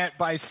the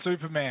plant-based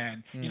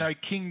Superman,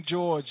 King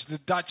George, the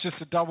Duchess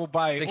of Double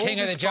Bay, the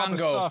King of the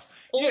Jungle.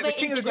 The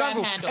King of the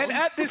Jungle. And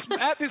at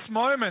this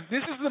moment,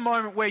 this is the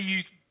moment where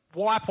you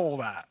wipe all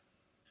that.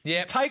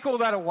 Yeah. Take all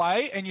that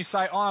away and you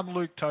say, I'm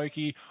Luke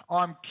Toki,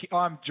 I'm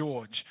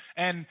George.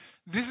 And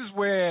this is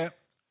where,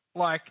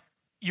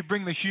 you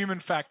bring the human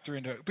factor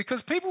into it,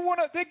 because people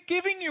they're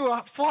giving you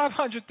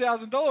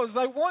 $500,000.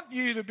 They want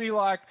you to be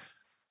liked.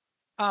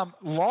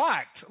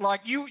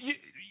 You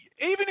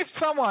even if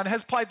someone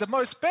has played the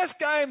best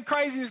game,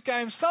 craziest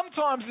game,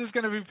 sometimes there's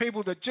going to be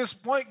people that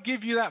just won't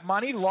give you that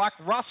money, like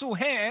Russell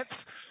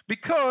Hantz,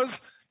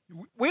 because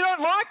we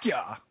don't like you.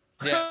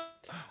 Yeah.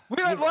 We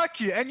don't like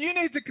you. And you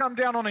need to come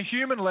down on a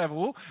human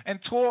level and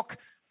talk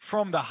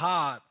from the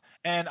heart.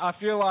 And I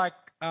feel like,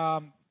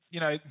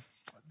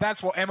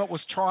 that's what Emmett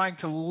was trying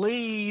to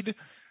lead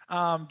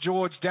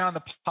George down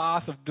the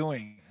path of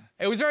doing.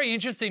 It was very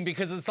interesting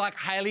because it's like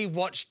Hayley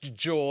watched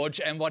George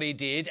and what he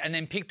did and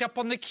then picked up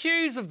on the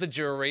cues of the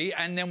jury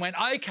and then went,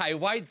 okay,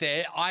 wait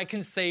there, I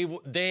can see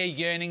they're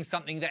yearning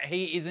something that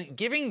he isn't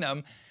giving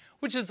them,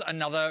 which is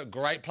another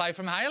great play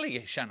from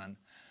Hayley, Shannon.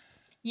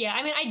 Yeah,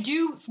 I mean, I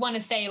do want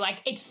to say,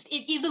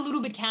 it is a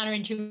little bit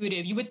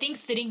counterintuitive. You would think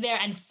sitting there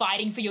and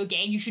fighting for your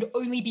game, you should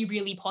only be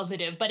really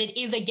positive. But it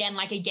is, again,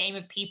 like a game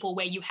of people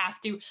where you have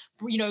to,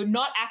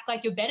 not act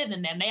like you're better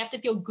than them. They have to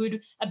feel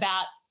good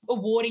about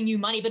awarding you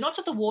money, but not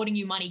just awarding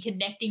you money,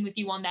 connecting with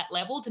you on that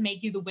level to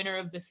make you the winner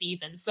of the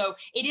season. So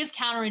it is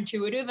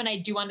counterintuitive, and I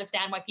do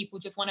understand why people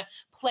just want to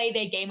play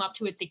their game up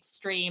to its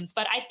extremes.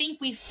 But I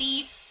think we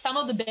see some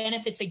of the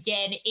benefits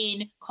again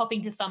in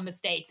copping to some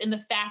mistakes, in the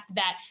fact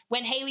that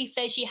when Hayley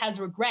says she has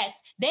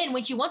regrets, then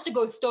when she wants to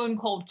go stone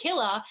cold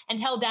killer and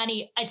tell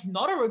Danny, it's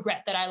not a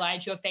regret that I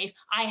lied to your face,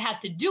 I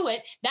had to do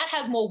it, that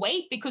has more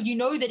weight, because you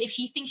know that if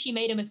she thinks she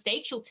made a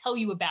mistake, she'll tell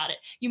you about it.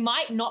 You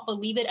might not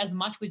believe it as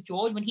much with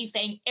George when he's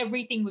saying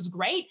everything was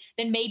great,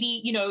 then maybe,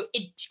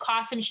 it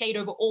casts some shade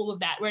over all of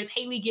that. Whereas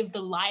Hayley gives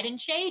the light and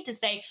shade to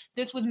say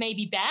this was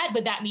maybe bad,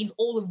 but that means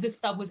all of this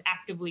stuff was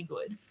actively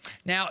good.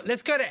 Now,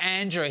 let's go to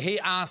Andrew. He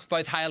asked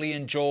both Hayley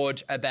and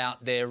George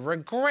about their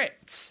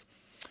regrets.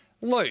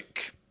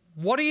 Luke,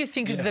 what do you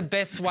think is the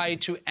best way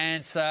to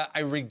answer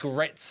a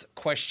regrets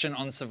question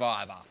on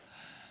Survivor?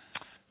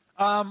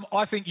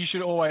 I think you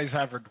should always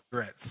have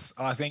regrets.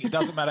 I think it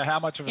doesn't matter how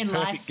much of a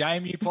perfect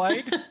game you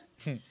played.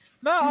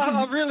 No,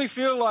 I really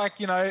feel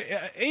like,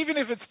 even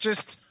if it's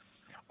just,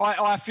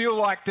 I feel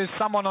like there's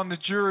someone on the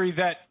jury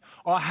that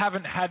I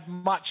haven't had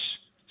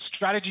much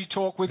strategy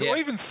talk with, or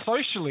even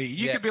socially.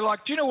 You could be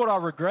like, do you know what I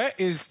regret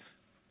is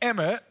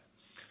Emmett,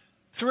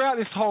 throughout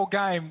this whole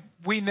game,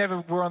 we never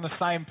were on the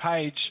same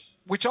page,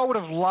 which I would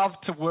have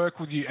loved to work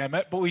with you,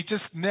 Emmett, but we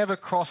just never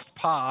crossed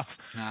paths.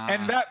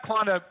 And that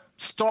kind of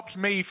stopped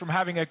me from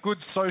having a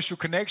good social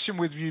connection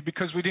with you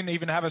because we didn't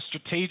even have a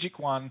strategic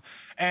one.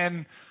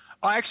 And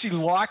I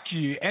actually like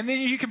you. And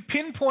then you can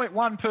pinpoint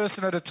one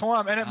person at a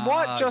time, and it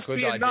might just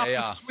be enough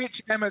to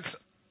switch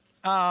Emmett's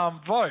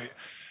vote.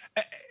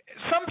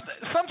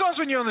 Sometimes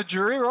when you're on the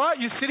jury, right,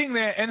 you're sitting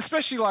there, and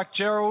especially like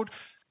Gerald,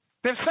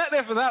 they've sat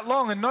there for that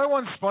long and no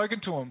one's spoken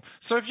to him.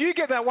 So if you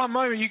get that one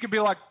moment, you could be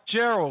like,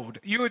 Gerald,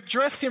 you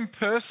address him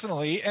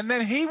personally, and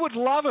then he would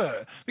love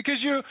it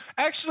because you're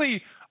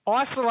actually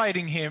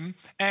isolating him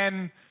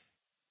and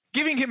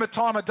giving him a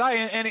time of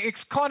day, and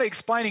it's kind of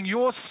explaining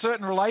your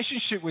certain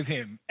relationship with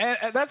him. And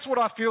that's what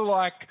I feel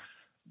like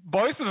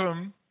both of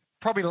them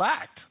probably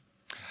lacked.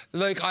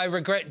 Luke, I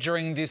regret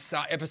during this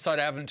episode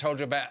I haven't told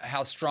you about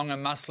how strong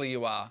and muscly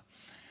you are.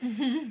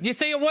 Mm-hmm. You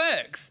see, it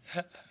works.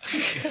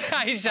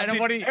 Hey, Shannon,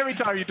 what do you... Every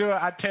time you do it,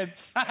 I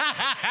tense.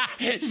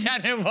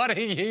 Shannon, what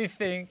do you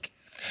think?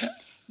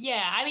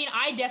 Yeah, I mean,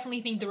 I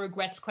definitely think the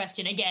regrets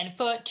question, again,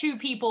 for two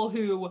people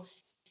who...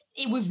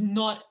 it was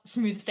not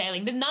smooth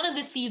sailing. None of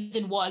the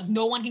season was.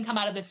 No one can come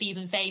out of the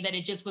season saying that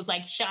it just was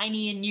like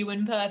shiny and new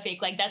and perfect.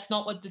 Like, that's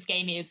not what this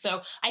game is.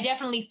 So I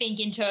definitely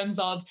think in terms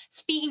of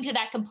speaking to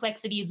that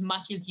complexity as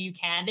much as you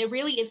can, there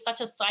really is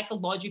such a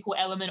psychological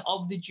element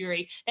of the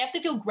jury. They have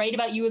to feel great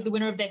about you as the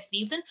winner of their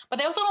season, but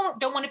they also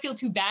don't want to feel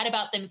too bad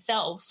about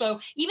themselves. So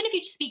even if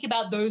you speak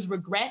about those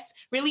regrets,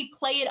 really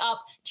play it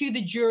up to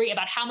the jury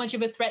about how much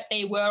of a threat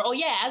they were. Or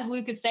yeah, as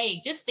Luke is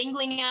saying, just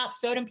singling out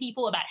certain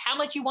people about how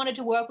much you wanted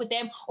to work with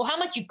them, or how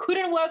much you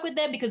couldn't work with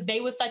them because they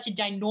were such a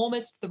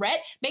ginormous threat.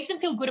 Make them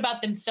feel good about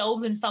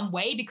themselves in some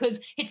way, because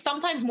it's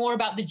sometimes more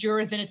about the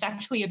jurors than it's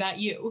actually about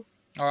you.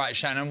 All right,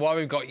 Shannon, while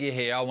we've got you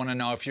here, I want to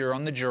know if you're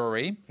on the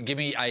jury, give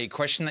me a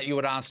question that you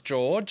would ask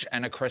George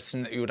and a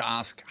question that you would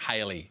ask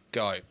Hayley.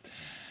 Go.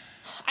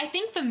 I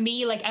think for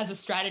me, like as a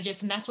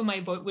strategist, and that's where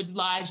my vote would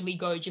largely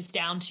go, just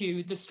down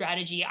to the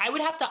strategy, I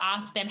would have to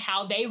ask them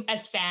how they,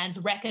 as fans,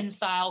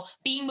 reconcile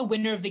being the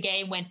winner of the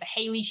game when for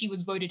Hayley, she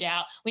was voted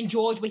out, when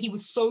George, where he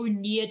was so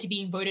near to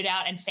being voted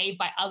out and saved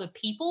by other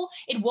people.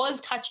 It was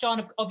touched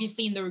on,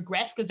 obviously, in the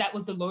regrets, because that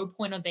was the low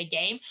point of their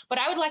game. But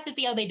I would like to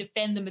see how they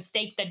defend the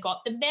mistakes that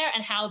got them there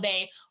and how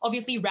they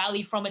obviously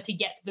rally from it to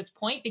get to this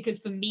point, because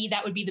for me,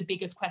 that would be the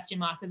biggest question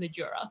mark as a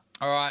juror.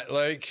 All right,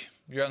 Luke,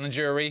 you're on the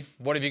jury.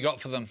 What have you got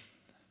for them?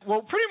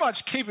 Well, pretty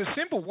much keep it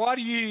simple. Why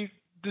do you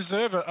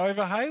deserve it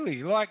over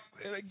Hayley? Like,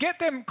 get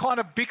them kind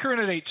of bickering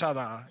at each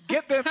other.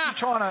 Get them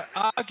trying to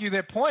argue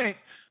their point,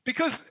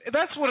 because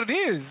that's what it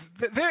is.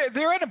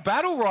 They're in a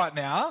battle right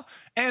now,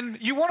 and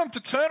you want them to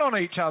turn on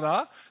each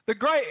other. The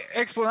great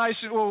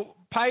explanation, well,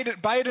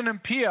 Baden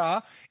and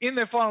Pia in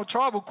their final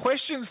tribal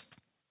questions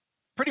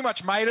pretty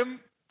much made them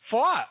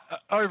fight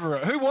over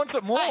it. Who wants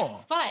it more?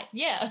 Fight,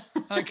 yeah.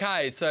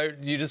 Okay, so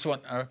you just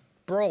want a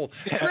brawl.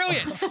 Yeah.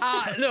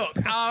 Brilliant.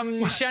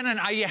 Look, Shannon,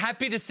 are you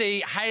happy to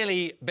see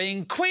Hayley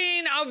being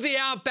Queen of the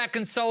Outback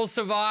and Soul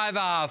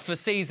Survivor for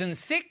season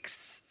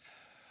 6?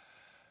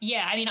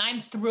 Yeah, I mean,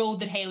 I'm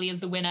thrilled that Hayley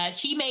is the winner.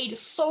 She made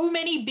so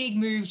many big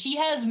moves. She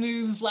has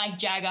moves like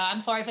Jagger.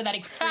 I'm sorry for that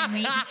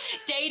extremely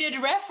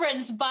dated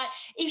reference, but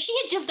if she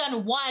had just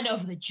done one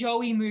of the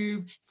Joey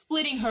move,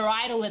 splitting her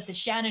idol at the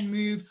Shannon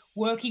move,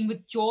 working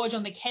with George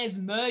on the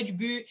Kez merge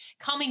boot,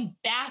 coming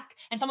back,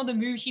 and some of the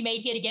moves she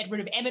made here to get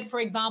rid of Emmett, for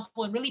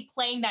example, and really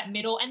playing that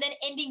middle, and then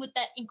ending with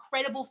that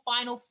incredible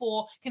final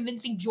four,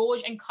 convincing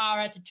George and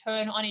Cara to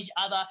turn on each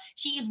other.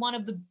 She is one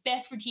of the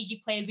best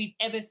strategic players we've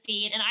ever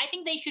seen, and I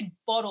think they should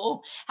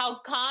bottle how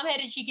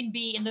calm-headed she can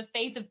be in the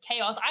face of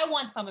chaos. I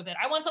want some of it.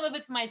 I want some of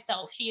it for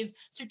myself. She is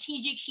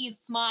strategic, she is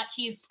smart,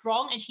 she is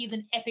strong, and she is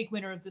an epic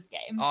winner of this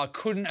game. I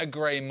couldn't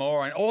agree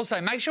more. And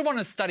also, makes you want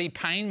to study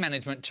pain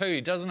management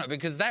too, doesn't it?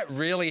 Because that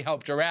really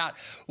helped her out.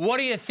 What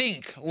do you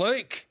think,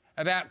 Luke,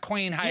 about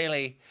Queen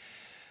Hayley?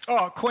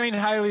 Oh, Queen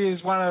Hayley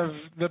is one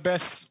of the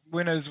best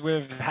winners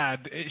we've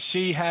had.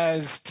 She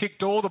has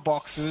ticked all the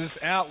boxes,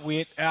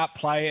 outwit,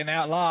 outplay, and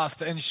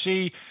outlast. And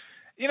she,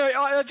 you know,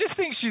 I just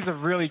think she's a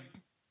really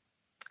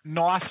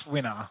nice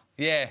winner.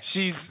 Yeah.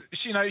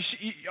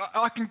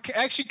 I can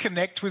actually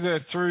connect with her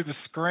through the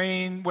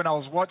screen when I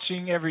was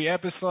watching every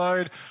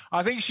episode.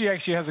 I think she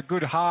actually has a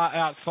good heart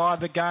outside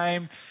the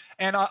game.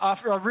 And I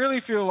really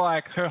feel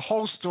like her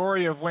whole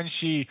story of when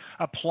she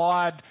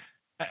applied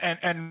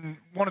and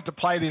wanted to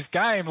play this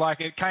game,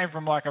 like it came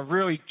from like a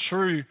really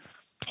true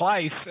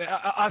place.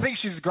 I think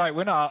she's a great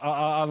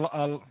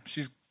winner.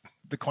 She's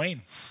the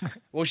queen.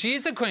 Well, she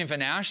is the queen for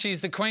now.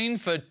 She's the queen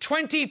for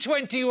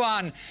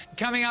 2021.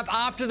 Coming up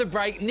after the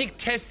break, Nick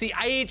tests the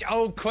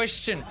age-old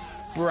question,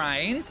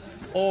 brains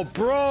or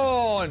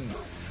brawn?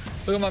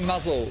 Look at my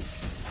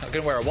muzzles. I'm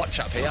going to wear a watch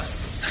up here.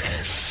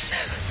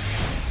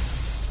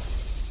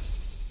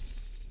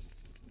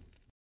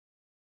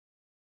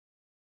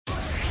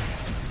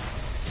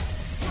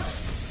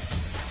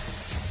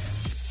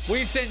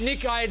 We sent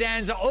Nick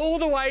Iadanza all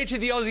the way to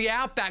the Aussie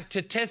Outback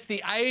to test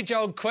the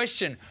age-old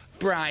question,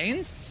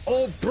 brains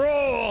or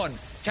brawn?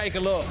 Take a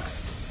look.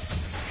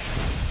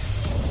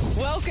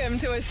 Welcome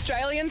to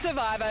Australian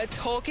Survivor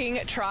Talking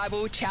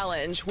Tribal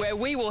Challenge, where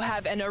we will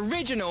have an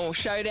original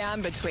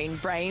showdown between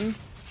brains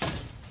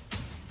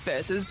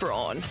versus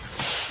brawn.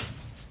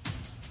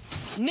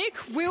 Nick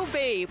will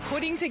be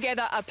putting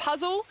together a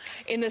puzzle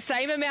in the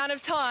same amount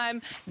of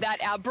time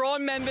that our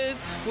brawn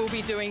members will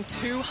be doing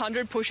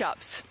 200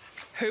 push-ups.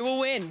 Who will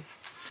win?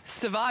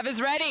 Survivors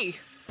ready?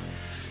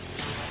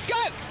 Go!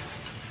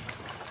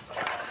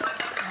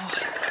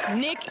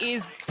 Nick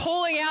is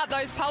pulling out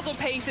those puzzle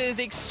pieces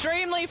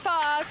extremely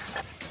fast.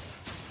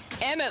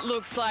 Emmett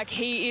looks like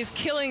he is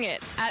killing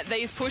it at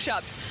these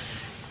push-ups.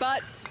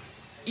 But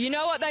you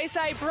know what they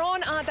say,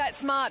 brawn aren't that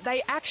smart.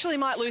 They actually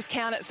might lose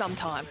count at some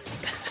time.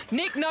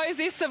 Nick knows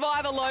this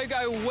Survivor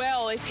logo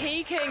well. If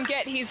he can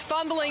get his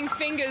fumbling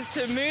fingers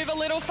to move a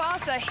little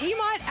faster, he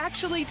might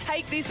actually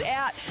take this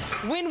out.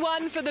 Win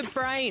one for the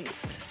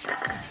brains.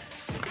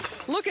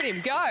 Look at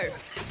him go.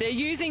 They're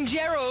using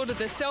Gerald,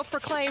 the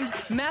self-proclaimed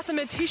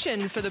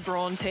mathematician for the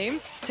brawn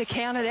team, to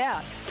count it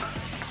out.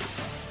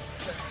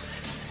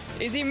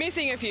 Is he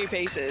missing a few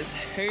pieces?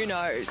 Who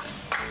knows?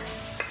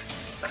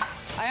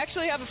 I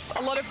actually have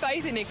a lot of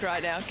faith in Nick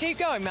right now. Keep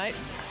going, mate.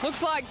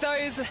 Looks like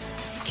those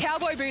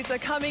cowboy boots are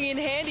coming in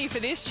handy for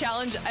this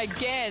challenge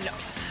again.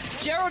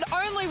 Gerald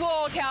only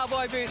wore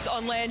cowboy boots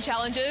on land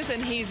challenges,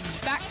 and he's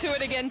back to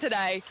it again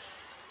today.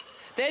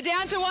 They're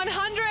down to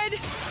 100.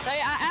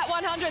 They are at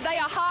 100. They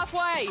are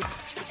halfway.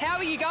 How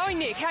are you going,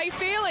 Nick? How are you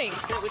feeling?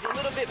 With a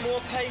little bit more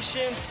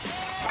patience,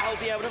 I'll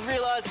be able to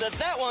realise that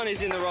that one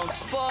is in the wrong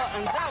spot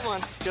and that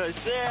one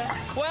goes there.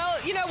 Well,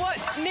 you know what,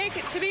 Nick,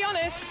 to be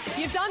honest,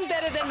 you've done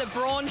better than the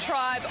Brawn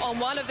tribe on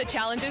one of the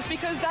challenges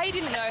because they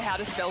didn't know how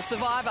to spell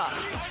Survivor.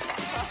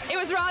 It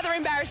was rather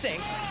embarrassing.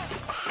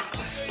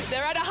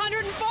 They're at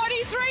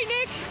 143,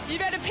 Nick. You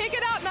better pick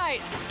it up,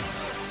 mate.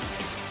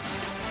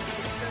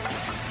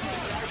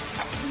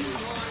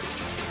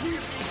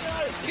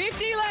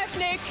 $50 left,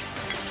 Nick.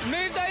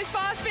 Move those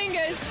fast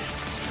fingers.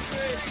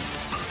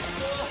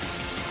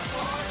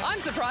 I'm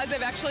surprised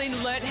they've actually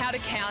learnt how to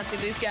count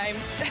in this game.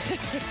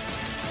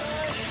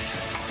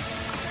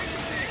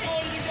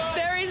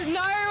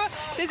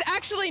 There's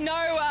actually no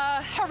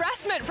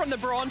harassment from the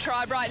Brawn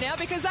tribe right now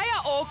because they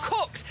are all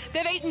cooked.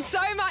 They've eaten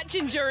so much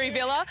in Jury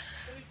Villa.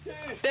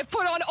 They've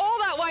put on all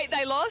that weight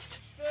they lost.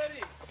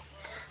 30.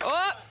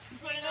 Oh,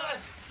 29,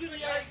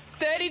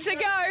 30 to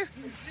go.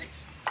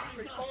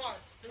 35.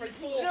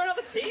 34. Is there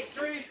another piece?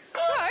 3.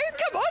 No,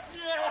 come on.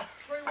 Yeah.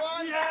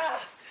 31. Yeah.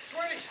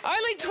 20.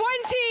 Only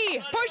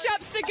 20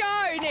 push-ups to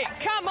go, Nick.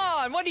 Come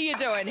on. What are you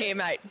doing here,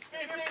 mate?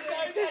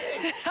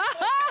 15,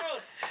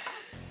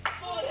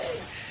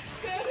 14,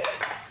 13,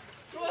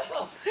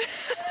 12,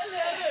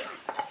 11,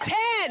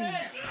 10,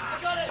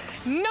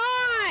 9,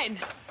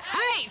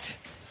 8,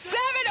 7.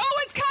 Oh,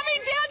 it's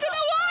coming down to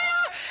the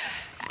wire.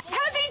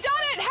 Has he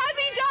done it? Has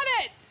he done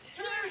it?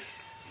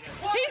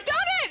 He's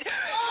done it.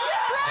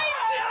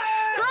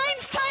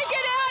 Brain's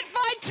taken out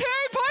by 2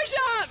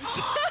 push-ups.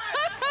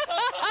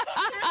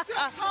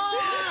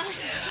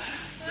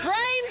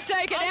 Brain's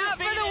taken out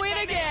for the win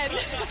again.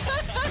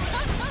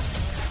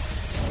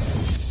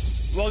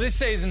 Well, this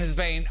season has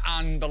been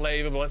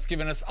unbelievable. It's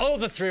given us all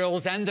the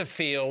thrills and the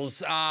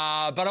feels. But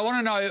I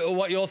want to know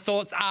what your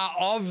thoughts are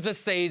of the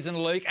season,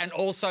 Luke, and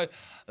also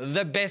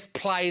the best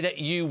play that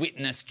you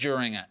witnessed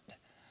during it.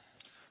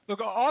 Look,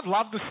 I've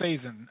loved the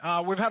season.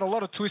 We've had a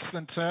lot of twists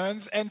and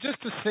turns, and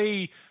just to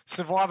see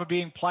Survivor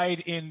being played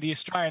in the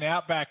Australian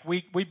Outback,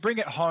 we bring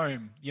it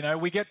home. You know,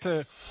 we get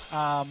to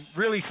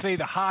really see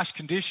the harsh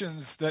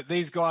conditions that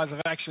these guys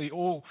have actually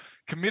all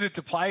committed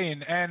to play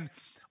in, and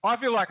I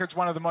feel like it's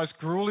one of the most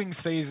grueling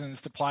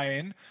seasons to play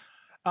in.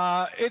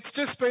 It's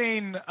just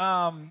been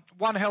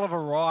one hell of a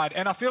ride,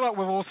 and I feel like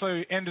we've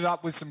also ended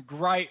up with some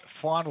great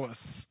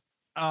finalists.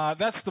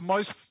 That's the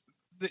most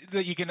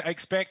that you can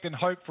expect and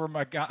hope from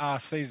a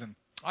season.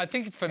 I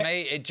think for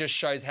me, it just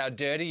shows how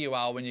dirty you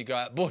are when you go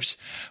out bush.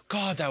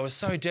 God, they were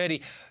so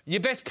dirty.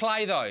 Your best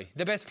play, though,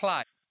 the best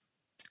play.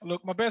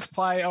 Look, my best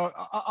play,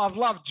 I've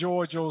loved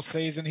George all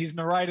season. He's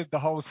narrated the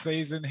whole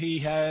season. He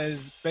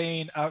has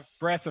been a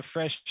breath of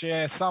fresh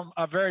air,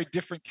 a very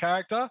different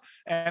character.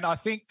 And I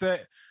think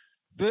that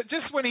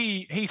just when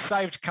he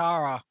saved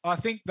Cara, I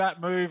think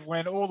that move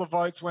when all the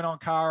votes went on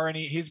Cara and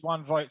his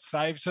one vote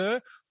saved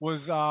her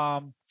was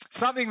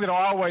something that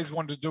I always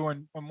wanted to do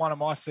in one of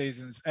my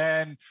seasons.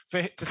 And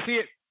to see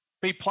it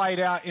be played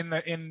out in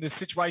the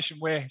situation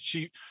where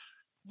he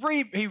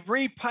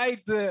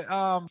repaid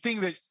the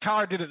thing that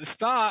Cara did at the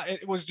start,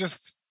 it was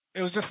just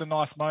a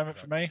nice moment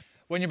for me.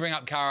 When you bring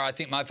up Cara, I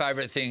think my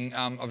favourite thing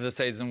of the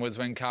season was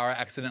when Cara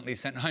accidentally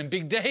sent home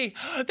Big D.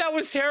 That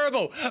was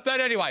terrible. But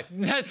anyway,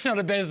 that's not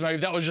a best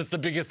move. That was just the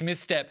biggest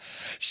misstep.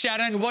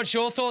 Shannon, what's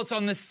your thoughts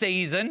on the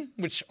season?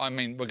 Which, I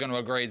mean, we're going to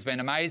agree it's been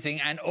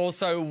amazing. And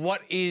also, what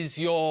is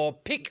your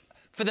pick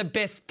for the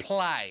best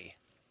play?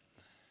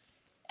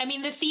 I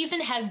mean, the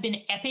season has been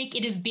epic.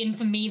 It has been,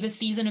 for me, the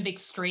season of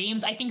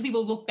extremes. I think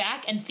people look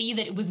back and see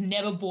that it was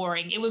never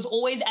boring. It was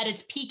always at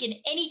its peak in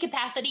any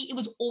capacity. It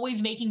was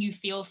always making you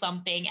feel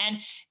something. And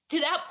to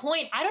that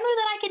point, I don't know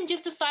that I can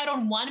just decide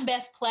on one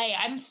best play.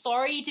 I'm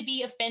sorry to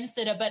be a fence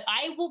sitter, but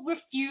I will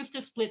refuse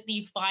to split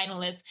these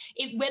finalists.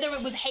 Whether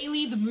it was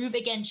Hayley's move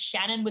against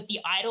Shannon with the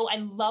idol, I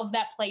love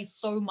that play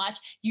so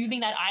much,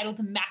 using that idol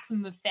to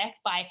maximum effect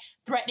by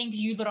threatening to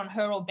use it on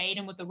her or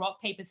Baden with the rock,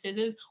 paper,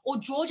 scissors, or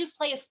George's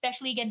play,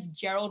 especially against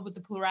Gerald with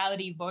the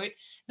plurality vote.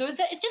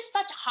 It's just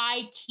such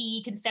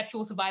high-key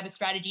conceptual Survivor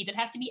strategy that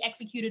has to be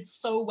executed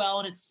so well,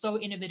 and it's so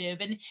innovative.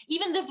 And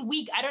even this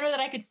week, I don't know that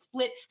I could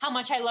split how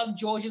much I love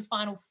George's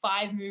final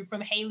 5 move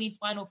from Hayley's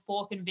final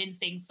 4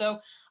 convincing. So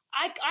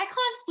I can't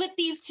split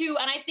these two.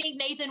 And I think,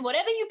 Nathan,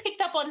 whatever you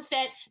picked up on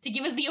set to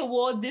give us the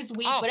award this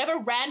week, whatever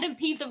random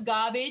piece of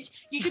garbage,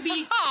 you should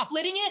be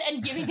splitting it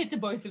and giving it to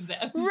both of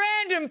them.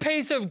 Random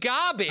piece of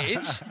garbage?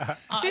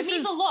 It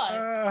means a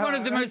lot. One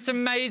of the most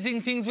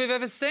amazing things we've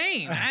ever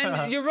seen.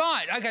 And you're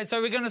right. Okay,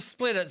 so we're going to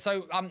split it.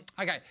 So,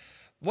 okay.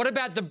 What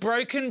about the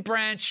broken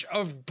branch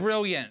of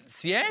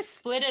brilliance, yes?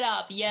 Split it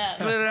up, yes.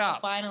 Split it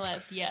up.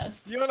 Finalists,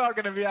 yes. You're not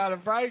going to be able to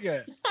break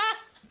it.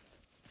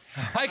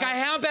 Okay,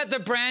 how about the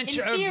branch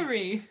In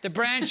theory. the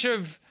branch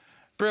of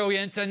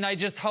brilliance, and they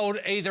just hold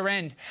either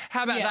end?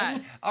 How about that?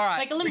 All right.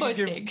 Like a limbo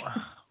stick.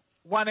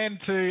 One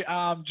end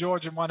to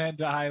George and one end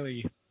to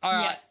Hayley. All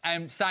right.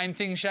 And same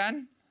thing,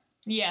 Shan?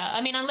 Yeah, I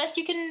mean, unless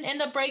you can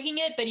end up breaking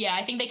it. But yeah,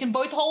 I think they can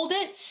both hold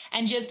it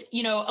and just,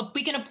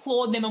 we can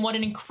applaud them and what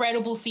an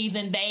incredible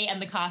season they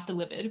and the cast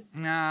delivered.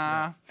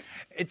 Nah,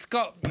 it's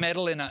got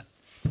metal in it.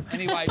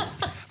 Anyway,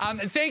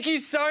 thank you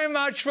so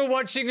much for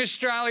watching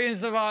Australian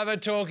Survivor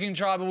Talking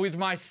Tribal with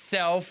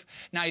myself,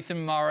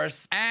 Nathan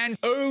Morris, and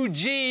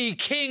OG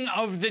King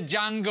of the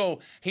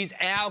Jungle. He's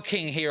our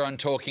king here on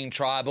Talking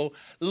Tribal,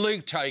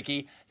 Luke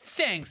Toki.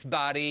 Thanks,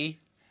 buddy.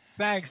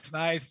 Thanks,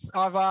 Nath.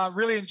 I've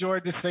really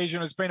enjoyed this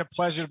season. It's been a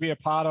pleasure to be a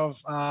part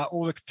of.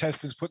 All the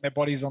contestants putting their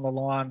bodies on the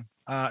line.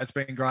 It's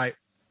been great.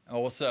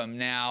 Awesome.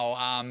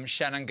 Now,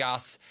 Shannon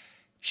Gus,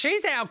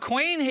 she's our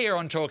queen here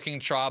on Talking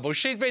Tribal.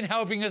 She's been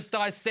helping us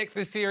dissect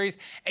the series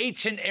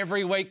each and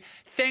every week.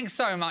 Thanks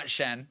so much,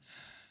 Shan.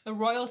 The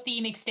royal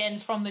theme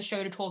extends from the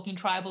show to Talking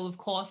Tribal, of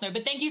course. No,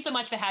 but thank you so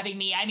much for having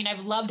me. I mean,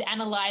 I've loved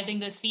analysing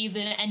this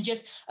season and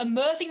just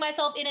immersing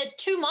myself in it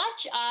too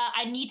much.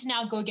 I need to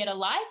now go get a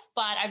life,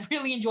 but I've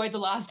really enjoyed the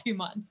last 2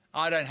 months.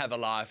 I don't have a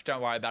life.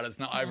 Don't worry about it. It's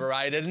not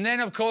overrated. And then,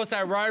 of course,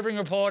 our roving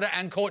reporter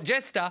and court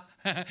jester,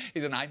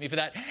 he's going to hate me for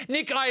that,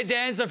 Nick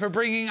Iadanza, for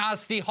bringing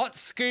us the hot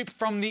scoop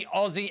from the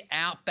Aussie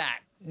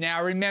Outback.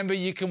 Now, remember,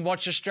 you can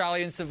watch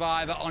Australian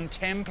Survivor on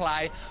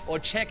 10play or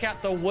check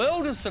out the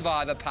World of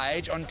Survivor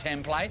page on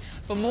 10play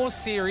for more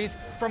series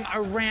from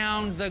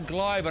around the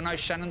globe. I know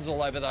Shannon's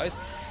all over those.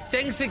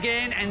 Thanks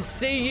again and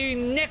see you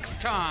next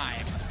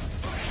time.